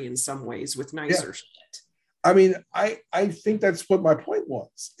country in some ways with nicer shit. I mean, I think that's what my point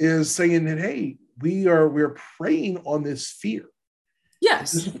was, is saying that, hey, we're preying on this fear.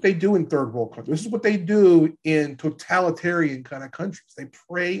 Yes. This is what they do in third world countries. This is what they do in totalitarian kind of countries. They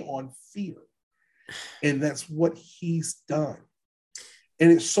prey on fear. And that's what he's done.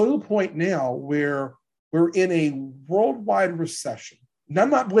 And it's so to the point now where we're in a worldwide recession. And I'm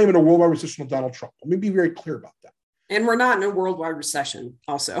not blaming a worldwide recession on Donald Trump. Let me be very clear about that. And we're not in a worldwide recession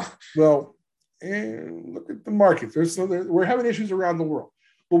also. Well, and look at the markets. We're having issues around the world.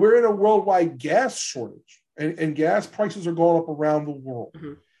 But we're in a worldwide gas shortage. And gas prices are going up around the world.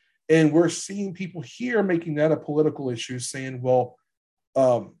 Mm-hmm. And we're seeing people here making that a political issue, saying, well,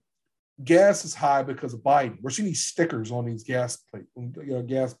 gas is high because of Biden. We're seeing these stickers on these gas plates,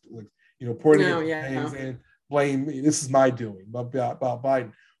 pointing at things and blame, this is my doing about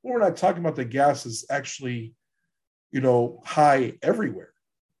Biden. Well, we're not talking about the gas is actually, high everywhere.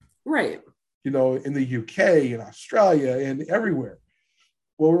 Right. In the UK and Australia and everywhere.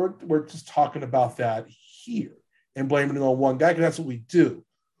 Well, we're just talking about that here and blaming it on one guy, because that's what we do.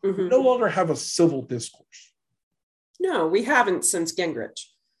 Mm-hmm. We no longer have a civil discourse. No, we haven't since Gingrich.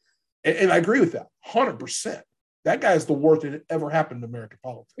 And I agree with that 100%. That guy is the worst that ever happened in American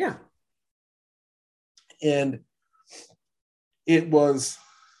politics. Yeah. And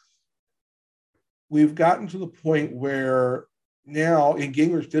we've gotten to the point where now, and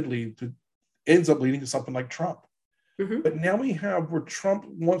Gingrich ends up leading to something like Trump. Mm-hmm. But now we have where Trump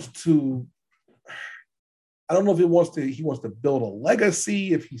wants to, I don't know if he wants to build a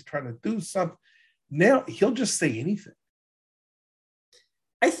legacy, if he's trying to do something. Now he'll just say anything.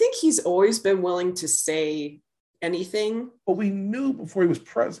 I think he's always been willing to say anything. But we knew before he was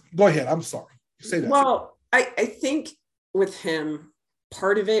president. Go ahead. I'm sorry. Say that. Well, I think with him,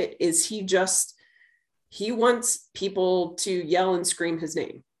 part of it is he wants people to yell and scream his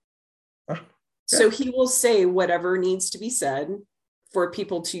name. Yeah. So he will say whatever needs to be said for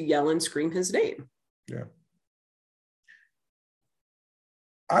people to yell and scream his name. Yeah.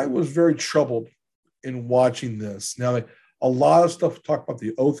 I was very troubled in watching this. Now, a lot of stuff talk about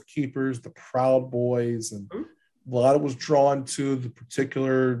the Oath Keepers, the Proud Boys, and a lot of it was drawn to the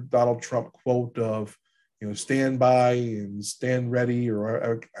particular Donald Trump quote of, stand by and stand ready,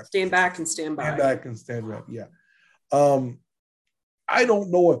 or stand back and stand by. Stand back and stand ready. Yeah. I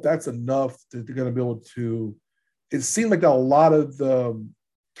don't know if that's enough to going to be able to. It seemed like a lot of the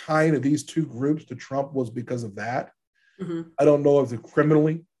kind of these two groups to Trump was because of that. Mm-hmm. I don't know if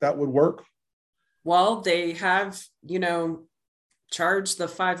criminally that would work. Well, they have, charged the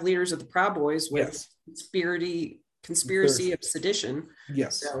 5 leaders of the Proud Boys with conspiracy of sedition.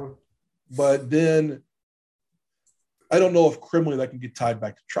 Yes. So. But then I don't know if criminally that can get tied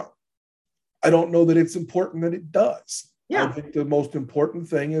back to Trump. I don't know that it's important that it does. Yeah. I think the most important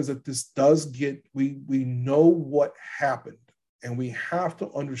thing is that this does we know what happened, and we have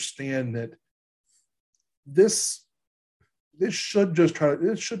to understand that this should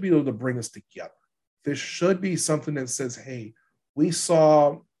be able to bring us together. This should be something that says, hey, we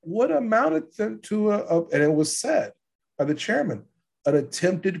saw what amounted to and it was said by the chairman, an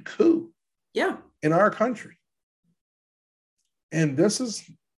attempted coup in our country. And this is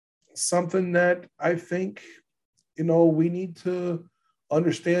something that I think, we need to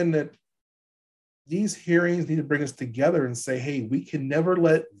understand, that these hearings need to bring us together and say, hey, we can never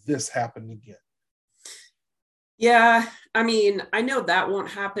let this happen again. Yeah, I mean, I know that won't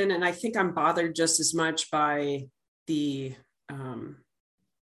happen. And I think I'm bothered just as much by the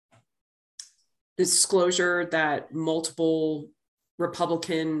disclosure that multiple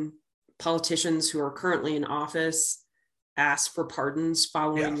Republican politicians who are currently in office asked for pardons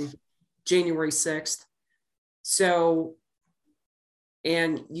following January 6th. So,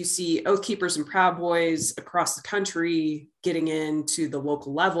 and you see Oath Keepers and Proud Boys across the country getting into the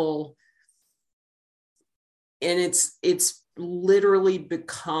local level. And it's literally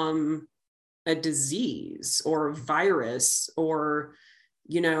become a disease or a virus, or,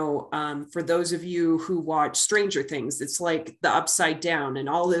 for those of you who watch Stranger Things, it's like the Upside Down and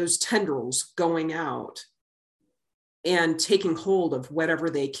all those tendrils going out and taking hold of whatever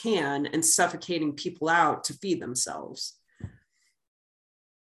they can and suffocating people out to feed themselves.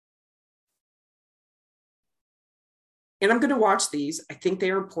 And I'm going to watch these. I think they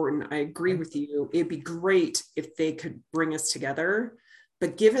are important. I agree with you. It'd be great if they could bring us together.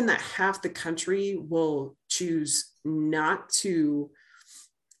 But given that half the country will choose not to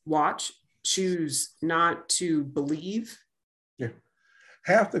watch choose not to believe. Yeah.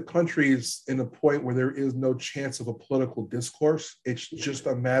 Half the country is in a point where there is no chance of a political discourse. It's just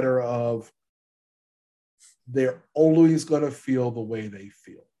a matter of they're always going to feel the way they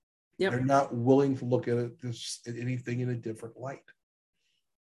feel. Yep. They're not willing to look at anything in a different light.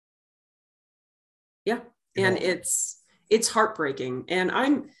 Yeah. And it's heartbreaking. And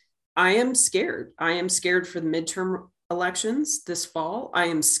I am scared. I am scared for the midterm elections this fall. I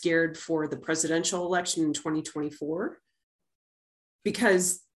am scared for the presidential election in 2024,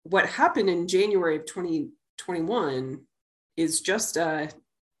 because what happened in January of 2021 is just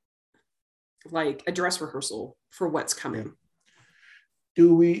like a dress rehearsal for what's coming. Yeah.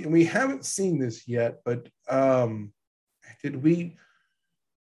 We haven't seen this yet, but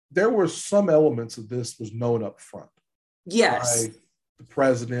there were some elements of this was known up front. Yes. By the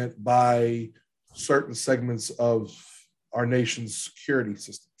president, by certain segments of our nation's security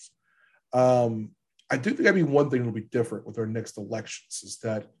systems. I do think that'd be one thing that'll be different with our next elections, is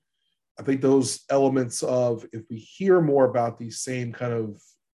that I think those elements of, if we hear more about these same kind of,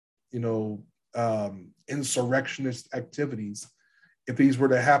 insurrectionist activities, if these were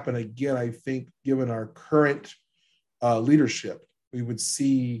to happen again, I think given our current leadership, we would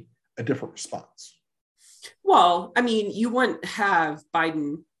see a different response. Well, I mean, you wouldn't have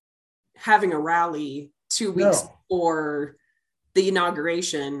Biden having a rally 2 weeks before the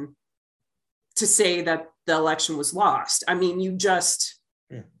inauguration to say that the election was lost. I mean, you just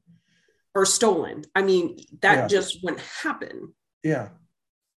are stolen. I mean, that just wouldn't happen. Yeah.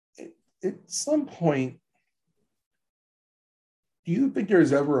 At some point, do you think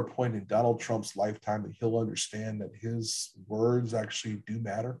there's ever a point in Donald Trump's lifetime that he'll understand that his words actually do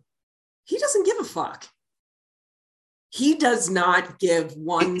matter? He doesn't give a fuck. He does not give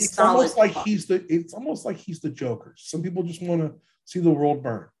one it's solid almost like fuck. It's almost like he's the Joker. Some people just want to see the world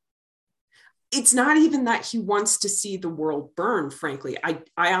burn. It's not even that he wants to see the world burn, frankly. I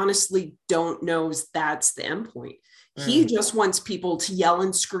honestly don't know if that's the end point. He just wants people to yell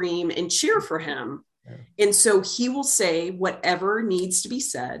and scream and cheer for him. Yeah. And so he will say whatever needs to be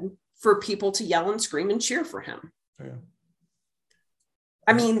said for people to yell and scream and cheer for him. Yeah.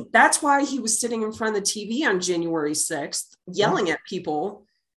 I mean, that's why he was sitting in front of the TV on January 6th, yelling at people,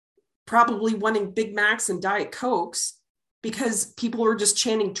 probably wanting Big Macs and Diet Cokes, because people were just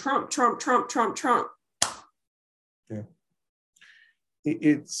chanting Trump, Trump, Trump, Trump, Trump. Yeah.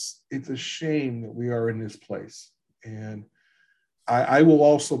 It's a shame that we are in this place. And I will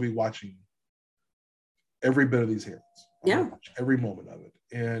also be watching every bit of these hearings. Every moment of it.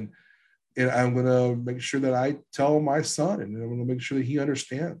 And I'm going to make sure that I tell my son, and I'm going to make sure that he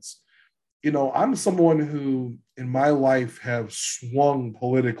understands. I'm someone who in my life have swung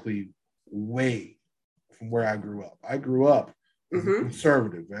politically way from where I grew up. I grew up as a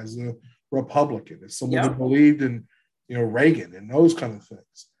conservative, as a Republican, as someone who believed in, Reagan and those kind of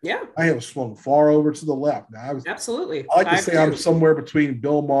things. Yeah. I have swung far over to the left. Now absolutely. I like to say I'm somewhere between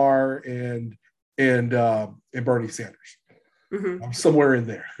Bill Maher and Bernie Sanders. Mm-hmm. I'm somewhere in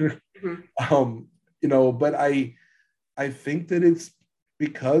there. Mm-hmm. But I think that it's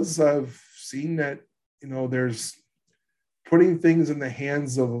because I've seen that, there's putting things in the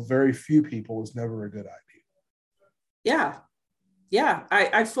hands of very few people is never a good idea. Yeah. Yeah,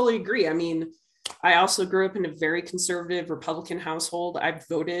 I fully agree. I mean, I also grew up in a very conservative Republican household. I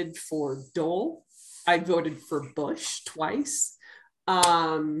voted for Dole. I voted for Bush twice.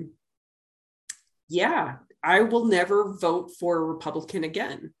 Yeah, I will never vote for a Republican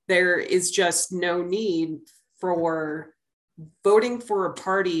again. There is just no need for voting for a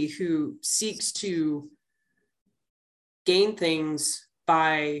party who seeks to gain things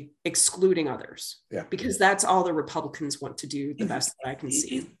by excluding others. Yeah. Because that's all the Republicans want to do, the best that I can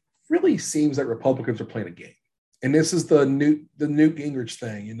see. It really seems that Republicans are playing a game. And this is the Newt Gingrich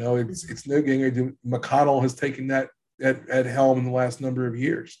thing. It's Newt Gingrich. McConnell has taken that at helm in the last number of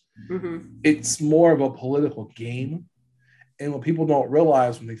years. Mm-hmm. It's more of a political game. And what people don't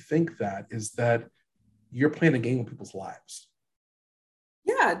realize when they think that is that you're playing a game with people's lives.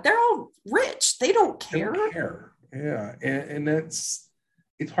 Yeah, they're all rich. They don't care. They don't care. Yeah. And it's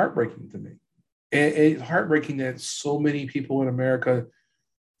heartbreaking to me. And it's heartbreaking that so many people in America,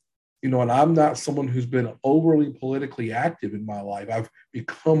 and I'm not someone who's been overly politically active in my life. I've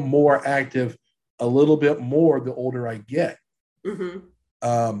become more active a little bit more the older I get. Mm-hmm.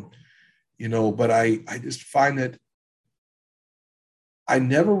 But I just find that I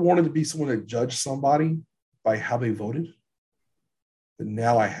never wanted to be someone that judged somebody by how they voted, but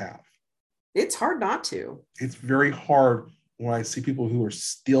now I have. It's hard not to. It's very hard when I see people who are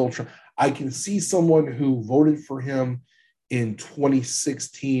still trying. I can see someone who voted for him in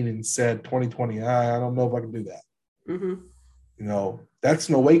 2016 and said 2020, I don't know if I can do that. Mm-hmm. You know, that's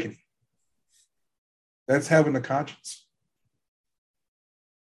an awakening. That's having a conscience.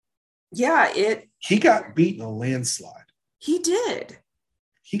 Yeah, he got beat in a landslide. He did.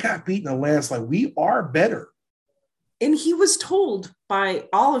 He got beat in a landslide. We are better. And he was told by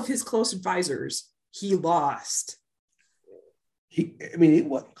all of his close advisors he lost. It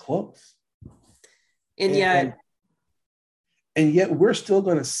wasn't close. And yet we're still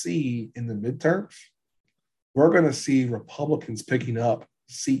going to see in the midterms, we're going to see Republicans picking up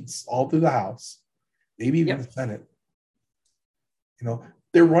seats all through the House, maybe even the Senate. You know,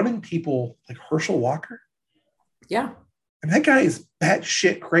 they're running people like Herschel Walker. Yeah. And that guy is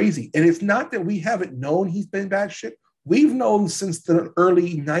batshit crazy. And it's not that we haven't known he's been batshit. We've known since the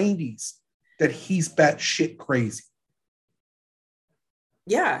early 90s that he's batshit crazy.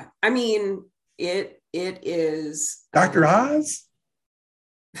 Yeah. I mean, it is Dr. Oz.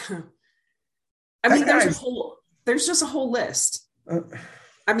 I mean, there's just a whole list.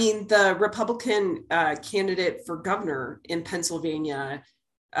 I mean, the Republican candidate for governor in Pennsylvania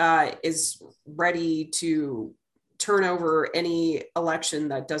is ready to turn over any election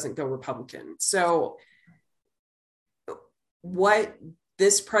that doesn't go Republican. So what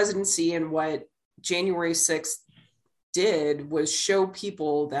this presidency and what January 6th did was show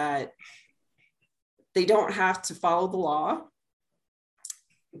people that they don't have to follow the law,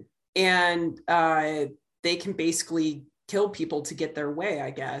 and they can basically kill people to get their way,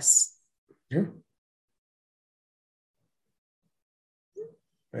 I guess. Yeah.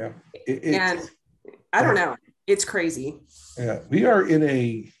 And I don't know. It's crazy. Yeah. We are in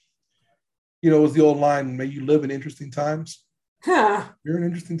it was the old line, may you live in interesting times. Huh. We're in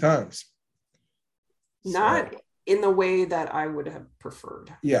interesting times. Not in the way that I would have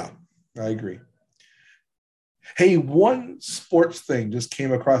preferred. Yeah, I agree. Hey, one sports thing just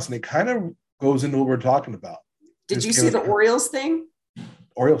came across, and it kind of goes into what we're talking about. Did you see the Orioles thing?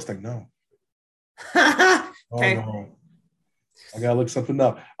 Orioles thing, no. Okay. Oh, no. I got to look something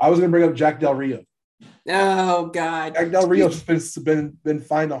up. I was going to bring up Jack Del Rio. Oh, God. Jack Del Rio's been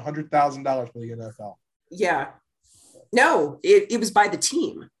fined $100,000 for the NFL. Yeah. No, it was by the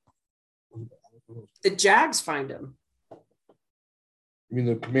team. The Jags fined him. You mean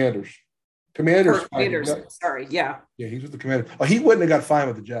the Commanders? Commanders. Sorry, yeah. Yeah, he's with the Commanders. Oh, he wouldn't have got fined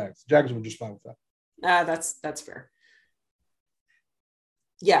with the Jags. The Jags were just fine with that. That's fair.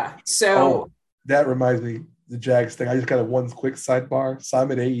 Yeah. So that reminds me, the Jags thing. I just got a one quick sidebar. So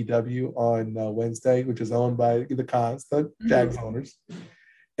I'm at AEW on Wednesday, which is owned by the Cons, the Jags owners.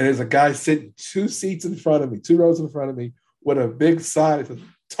 And there's a guy sitting 2 seats in front of me, 2 rows in front of me, with a big sign that says,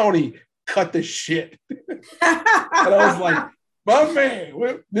 "Tony, cut the shit." And I was like, my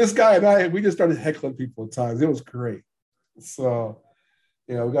man, this guy and I, we just started heckling people at times. It was great. So,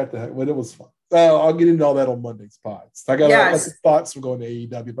 we got that, but it was fun. I'll get into all that on Monday's pods. I got some thoughts from going to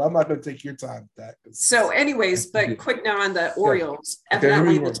AEW, but I'm not going to take your time with that. So anyways, but quick now on the Orioles. Yeah.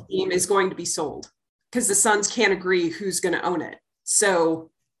 Evidently the team is going to be sold because the Suns can't agree who's going to own it. So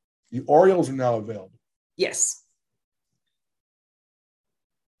the Orioles are now available. Yes.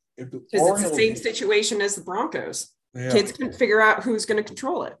 Because it's the same situation as the Broncos. Yeah. Kids couldn't figure out who's going to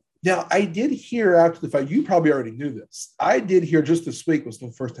control it. Now, I did hear after the fight, you probably already knew this. I did hear just this week was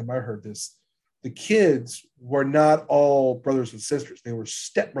the first time I heard this. The kids were not all brothers and sisters. They were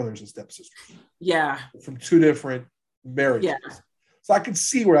stepbrothers and stepsisters. Yeah. From 2 different marriages. Yeah. So I could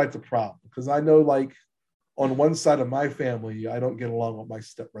see where that's a problem because I know, like, on one side of my family, I don't get along with my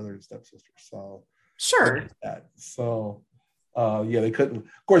stepbrother and stepsister. So sure. So they couldn't.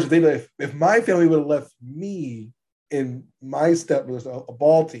 Of course, if my family would have left me and my stepbrother's a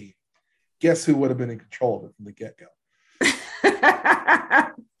ball team, guess who would have been in control of it from the get-go?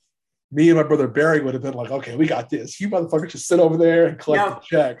 Me and my brother Barry would have been like, okay, we got this. You motherfuckers just sit over there and collect the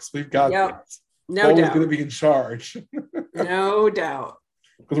checks. We've got this. No doubt. Going to be in charge. No doubt.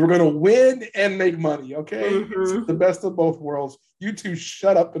 Because we're going to win and make money, okay? Mm-hmm. It's the best of both worlds. You two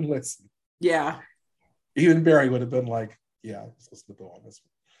shut up and listen. Yeah. Even Barry would have been like, yeah, let's listen to Bill on this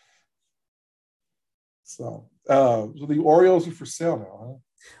one. So the Orioles are for sale now, huh?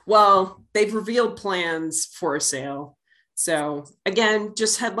 Well, they've revealed plans for a sale. So again,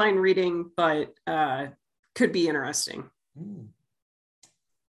 just headline reading, but could be interesting.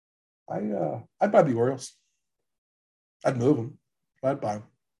 I'd buy the Orioles. I'd move them. I'd buy them.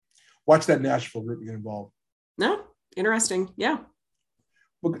 Watch that Nashville group get involved. No, interesting. Yeah.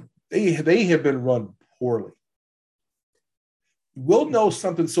 Look, they have been run poorly. We'll know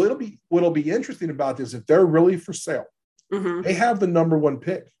something. So what'll be interesting about this, if they're really for sale, they have the number 1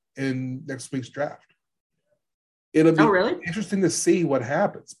 pick in next week's draft. It'll Oh, be really? interesting to see what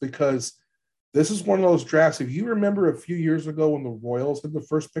happens because this is one of those drafts. If you remember a few years ago when the Royals had the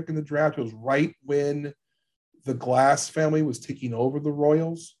first pick in the draft, it was right when the Glass family was taking over the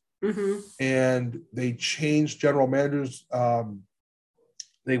Royals, and they changed general managers.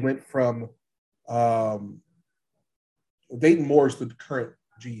 They went from Dayton Moore's the current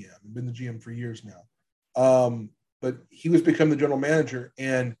GM, been the GM for years now. But he was become the general manager,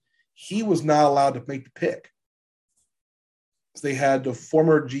 and he was not allowed to make the pick. So they had the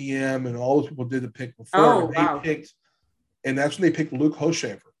former GM and all those people did the pick before. Oh, wow. And that's when they picked Luke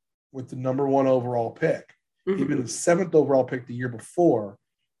Hochevar with the number 1 overall pick. He'd been the 7th overall pick the year before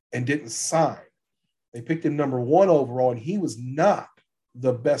and didn't sign. They picked him number 1 overall, and he was not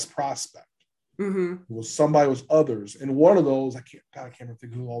the best prospect. It was somebody, it was others. And one of those, I can't remember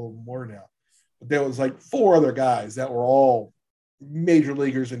who all of them were now. But there was like 4 other guys that were all major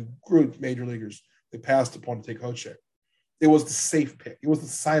leaguers and group major leaguers they passed upon to take Hochevar. It was the safe pick. It was the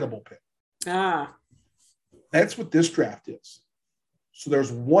signable pick. That's what this draft is. So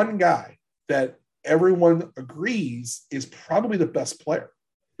there's one guy that everyone agrees is probably the best player.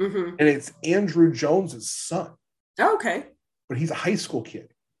 And it's Andrew Jones's son. Okay. But he's a high school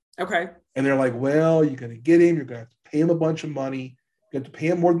kid. Okay. And they're like, well, you're going to get him. You're going to have to pay him a bunch of money. You have to pay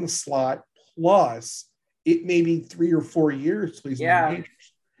him more than the slot. Plus, it may be 3 or 4 years till he's in the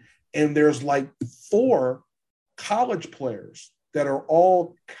majors. And there's like 4 college players that are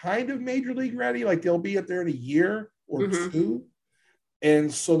all kind of major league ready. Like they'll be up there in a year or 2.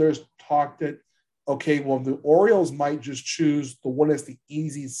 And so there's talk that, okay, well, the Orioles might just choose the one that's the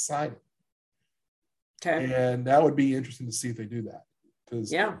easiest signing. Okay. And that would be interesting to see if they do that.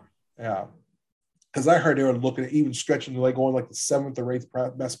 Yeah. Because I heard they were looking at even stretching to like going like the 7th or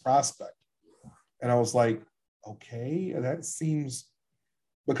 8th best prospect. And I was like, okay, that seems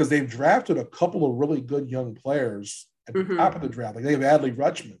because they've drafted a couple of really good young players at the top of the draft. Like they have Adley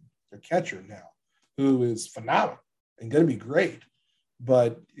Rutschman, their catcher now, who is phenomenal and going to be great.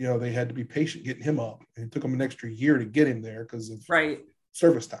 But, you know, they had to be patient getting him up. And it took them an extra year to get him there because of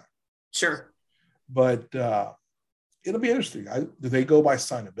service time. Sure. But it'll be interesting. Do they go by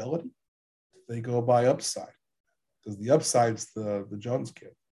signability? Do they go by upside? Because the upside's the Jones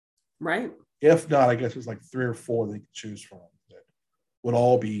kid. Right. If not, I guess there's like 3 or 4 they could choose from that would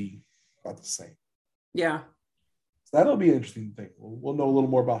all be about the same. Yeah. So that'll be an interesting thing. We'll know a little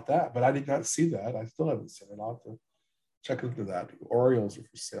more about that. But I did not see that. I still haven't seen it. I'll have to check into that. The Orioles are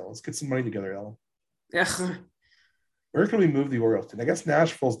for sale. Let's get some money together, Ellen. Yeah. Where can we move the Orioles to? I guess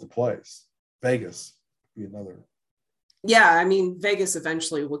Nashville's the place. Vegas would be another. Yeah, I mean, Vegas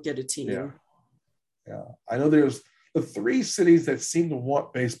eventually will get a team. Yeah. I know there's the 3 cities that seem to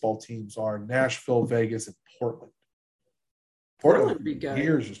want baseball teams are Nashville, Vegas, and Portland. Portland would be good.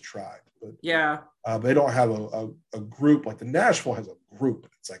 Years has tried, but they don't have a group like the Nashville has a group.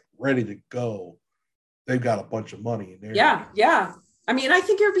 It's like ready to go. They've got a bunch of money in there. Yeah. I mean, I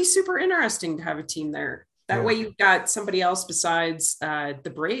think it would be super interesting to have a team there. That way you've got somebody else besides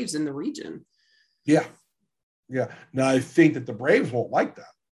the Braves in the region. Yeah. Now, I think that the Braves won't like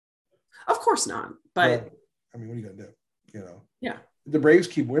that. Of course not. But, I mean, what are you going to do? You know? Yeah. If the Braves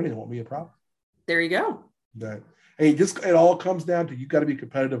keep winning, it won't be a problem. There you go. It all comes down to you got to be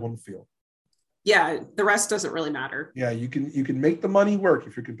competitive on the field. Yeah. The rest doesn't really matter. Yeah. You can make the money work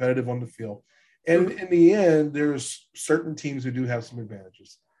if you're competitive on the field. And in the end, there's certain teams who do have some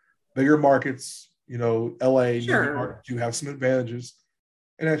advantages. Bigger markets, you know, LA, New York do have some advantages.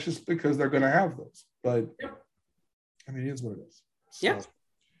 And that's just because they're going to have those. But, I mean, it is what it is. So,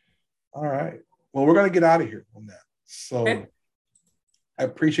 all right. Well, we're going to get out of here on that. So I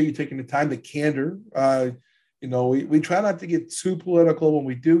appreciate you taking the time, the candor. You know, we try not to get too political. When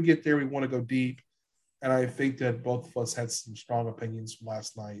we do get there, we want to go deep. And I think that both of us had some strong opinions from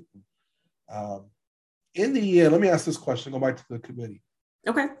last night. In the end, let me ask this question, go back to the committee.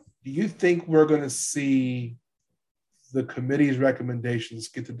 Okay. Do you think we're going to see the committee's recommendations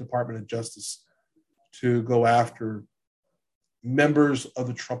get the Department of Justice to go after members of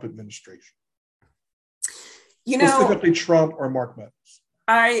the Trump administration? You know, specifically Trump or Mark Meadows?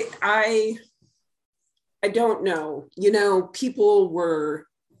 I don't know. You know, people were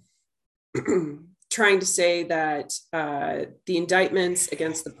trying to say that the indictments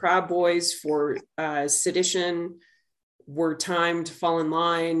against the Proud Boys for sedition were timed to fall in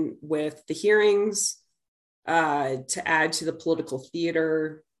line with the hearings to add to the political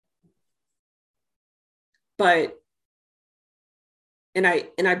theater. But and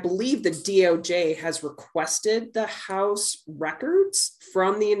I believe the DOJ has requested the House records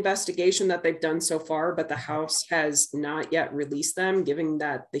from the investigation that they've done so far, but the House has not yet released them, given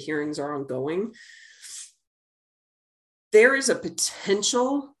that the hearings are ongoing. there is a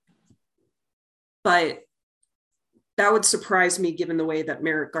potential, but that would surprise me given the way that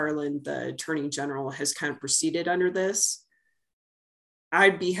Merrick Garland, the Attorney General, has kind of proceeded under this.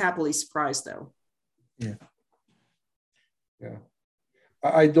 I'd be happily surprised, though. Yeah. Yeah.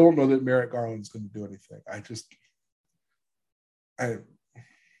 I don't know that Merrick Garland's going to do anything. I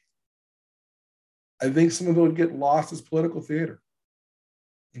think some of it would get lost as political theater,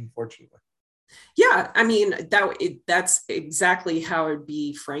 unfortunately. Yeah, I mean, that's exactly how it'd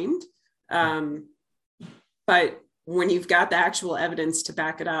be framed. But when you've got the actual evidence to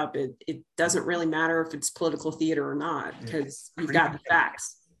back it up, it doesn't really matter if it's political theater or not, because you've got the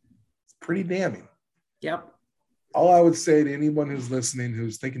facts. It's pretty damning. Yep. All I would say to anyone who's listening,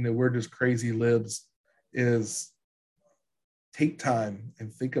 who's thinking that we're just crazy libs, is take time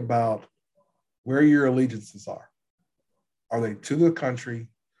and think about where your allegiances are. Are they to the country?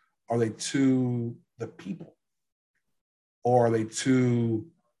 Are they to the people? Or are they to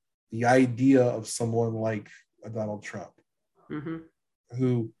the idea of someone like a Donald Trump,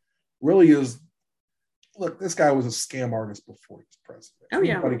 who really is, look, this guy was a scam artist before he was president. Oh,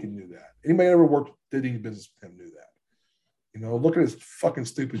 Anybody can do that. Anybody ever did any business with him knew that. You know, look at his fucking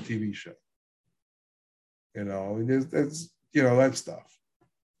stupid TV show. You know, it's that stuff.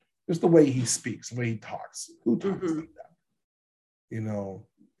 Just the way he speaks, the way he talks. Who talks like that? You know,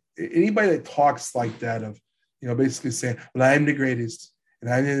 anybody that talks like that of, basically saying, well, I'm the greatest.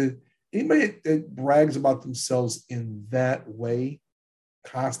 And anybody that brags about themselves in that way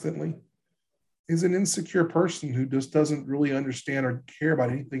constantly is an insecure person who just doesn't really understand or care about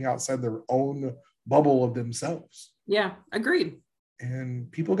anything outside their own bubble of themselves. Yeah, agreed.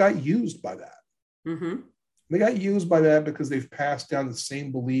 And people got used by that. Mm-hmm. They got used by that because they've passed down the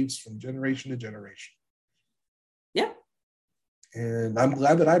same beliefs from generation to generation. Yeah. And I'm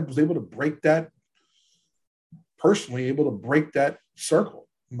glad that I was able to break that, personally able to break that circle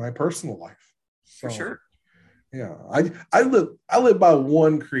in my personal life. For sure. Yeah. I live by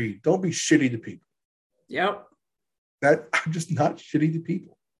one creed. Don't be shitty to people. Yep. I'm just not shitty to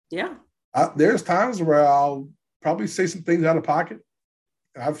people. Yeah. There's times where I'll probably say some things out of pocket.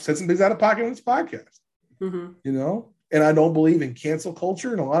 I've said some things out of pocket on this podcast. And I don't believe in cancel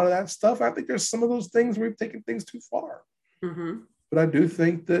culture and a lot of that stuff. I think there's some of those things where we've taken things too far. But I do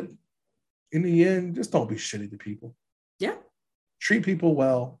think that in the end, just don't be shitty to people. Yeah. Treat people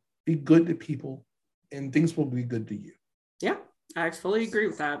well, be good to people, and things will be good to you. Yeah, I fully agree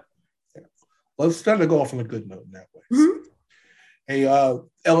with that. Yeah. Let's try to go off on a good note in that way. Hey,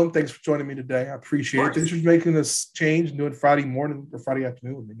 Ellen, thanks for joining me today. I appreciate it. Thanks for making this change and doing Friday morning or Friday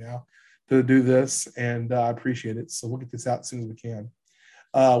afternoon with me now to do this, and I appreciate it. So we'll get this out as soon as we can.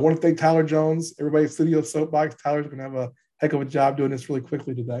 I want to thank Tyler Jones, everybody at Studio Soapbox. Tyler's going to have a heck of a job doing this really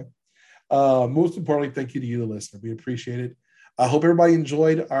quickly today. Most importantly, thank you to you, the listener. We appreciate it. I hope everybody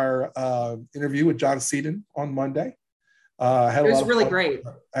enjoyed our interview with John Seaton on Monday. It was really great.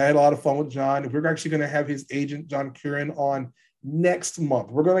 I had a lot of fun with John. We're actually going to have his agent, John Curran, on next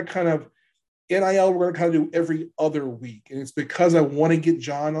month. We're going to kind of, NIL, we're going to kind of do every other week. And it's because I want to get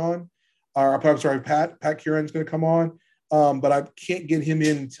John on. I'm sorry, Pat Curran's going to come on. But I can't get him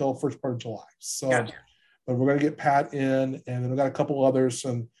in until first part of July. So, gotcha. But we're going to get Pat in, and then we've got a couple others.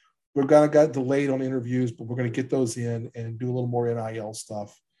 And we're going to got delayed on interviews, but we're going to get those in and do a little more NIL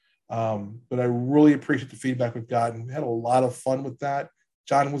stuff. But I really appreciate the feedback we've gotten. We had a lot of fun with that.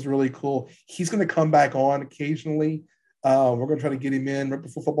 John was really cool. He's going to come back on occasionally. We're going to try to get him in right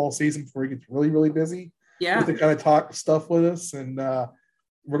before football season before he gets really, really busy. Yeah. To kind of talk stuff with us. And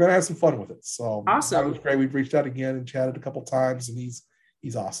we're going to have some fun with it. So awesome. That was great. We've reached out again and chatted a couple times, and he's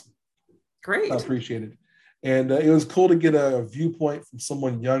awesome. Great. I appreciate it. And it was cool to get a viewpoint from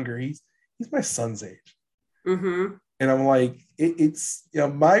someone younger. He's my son's age. And I'm like, it's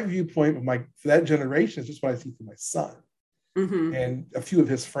my viewpoint for that generation is just what I see from my son and a few of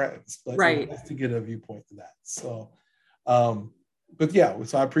his friends. But right. Nice to get a viewpoint to that. So, but yeah,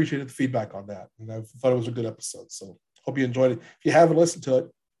 so I appreciated the feedback on that. And I thought it was a good episode. So hope you enjoyed it. If you haven't listened to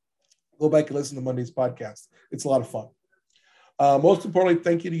it, go back and listen to Monday's podcast. It's a lot of fun. Most importantly,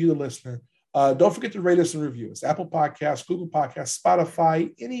 thank you to you, the listener. Don't forget to rate us and review us. Apple Podcasts, Google Podcasts,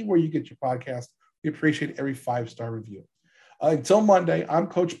 Spotify, anywhere you get your podcast. We appreciate every 5-star review. Until Monday, I'm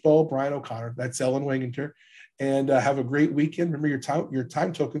Coach Bo, Brian O'Connor. That's Ellen Winginter. And have a great weekend. Remember, your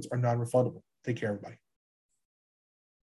time tokens are non-refundable. Take care, everybody.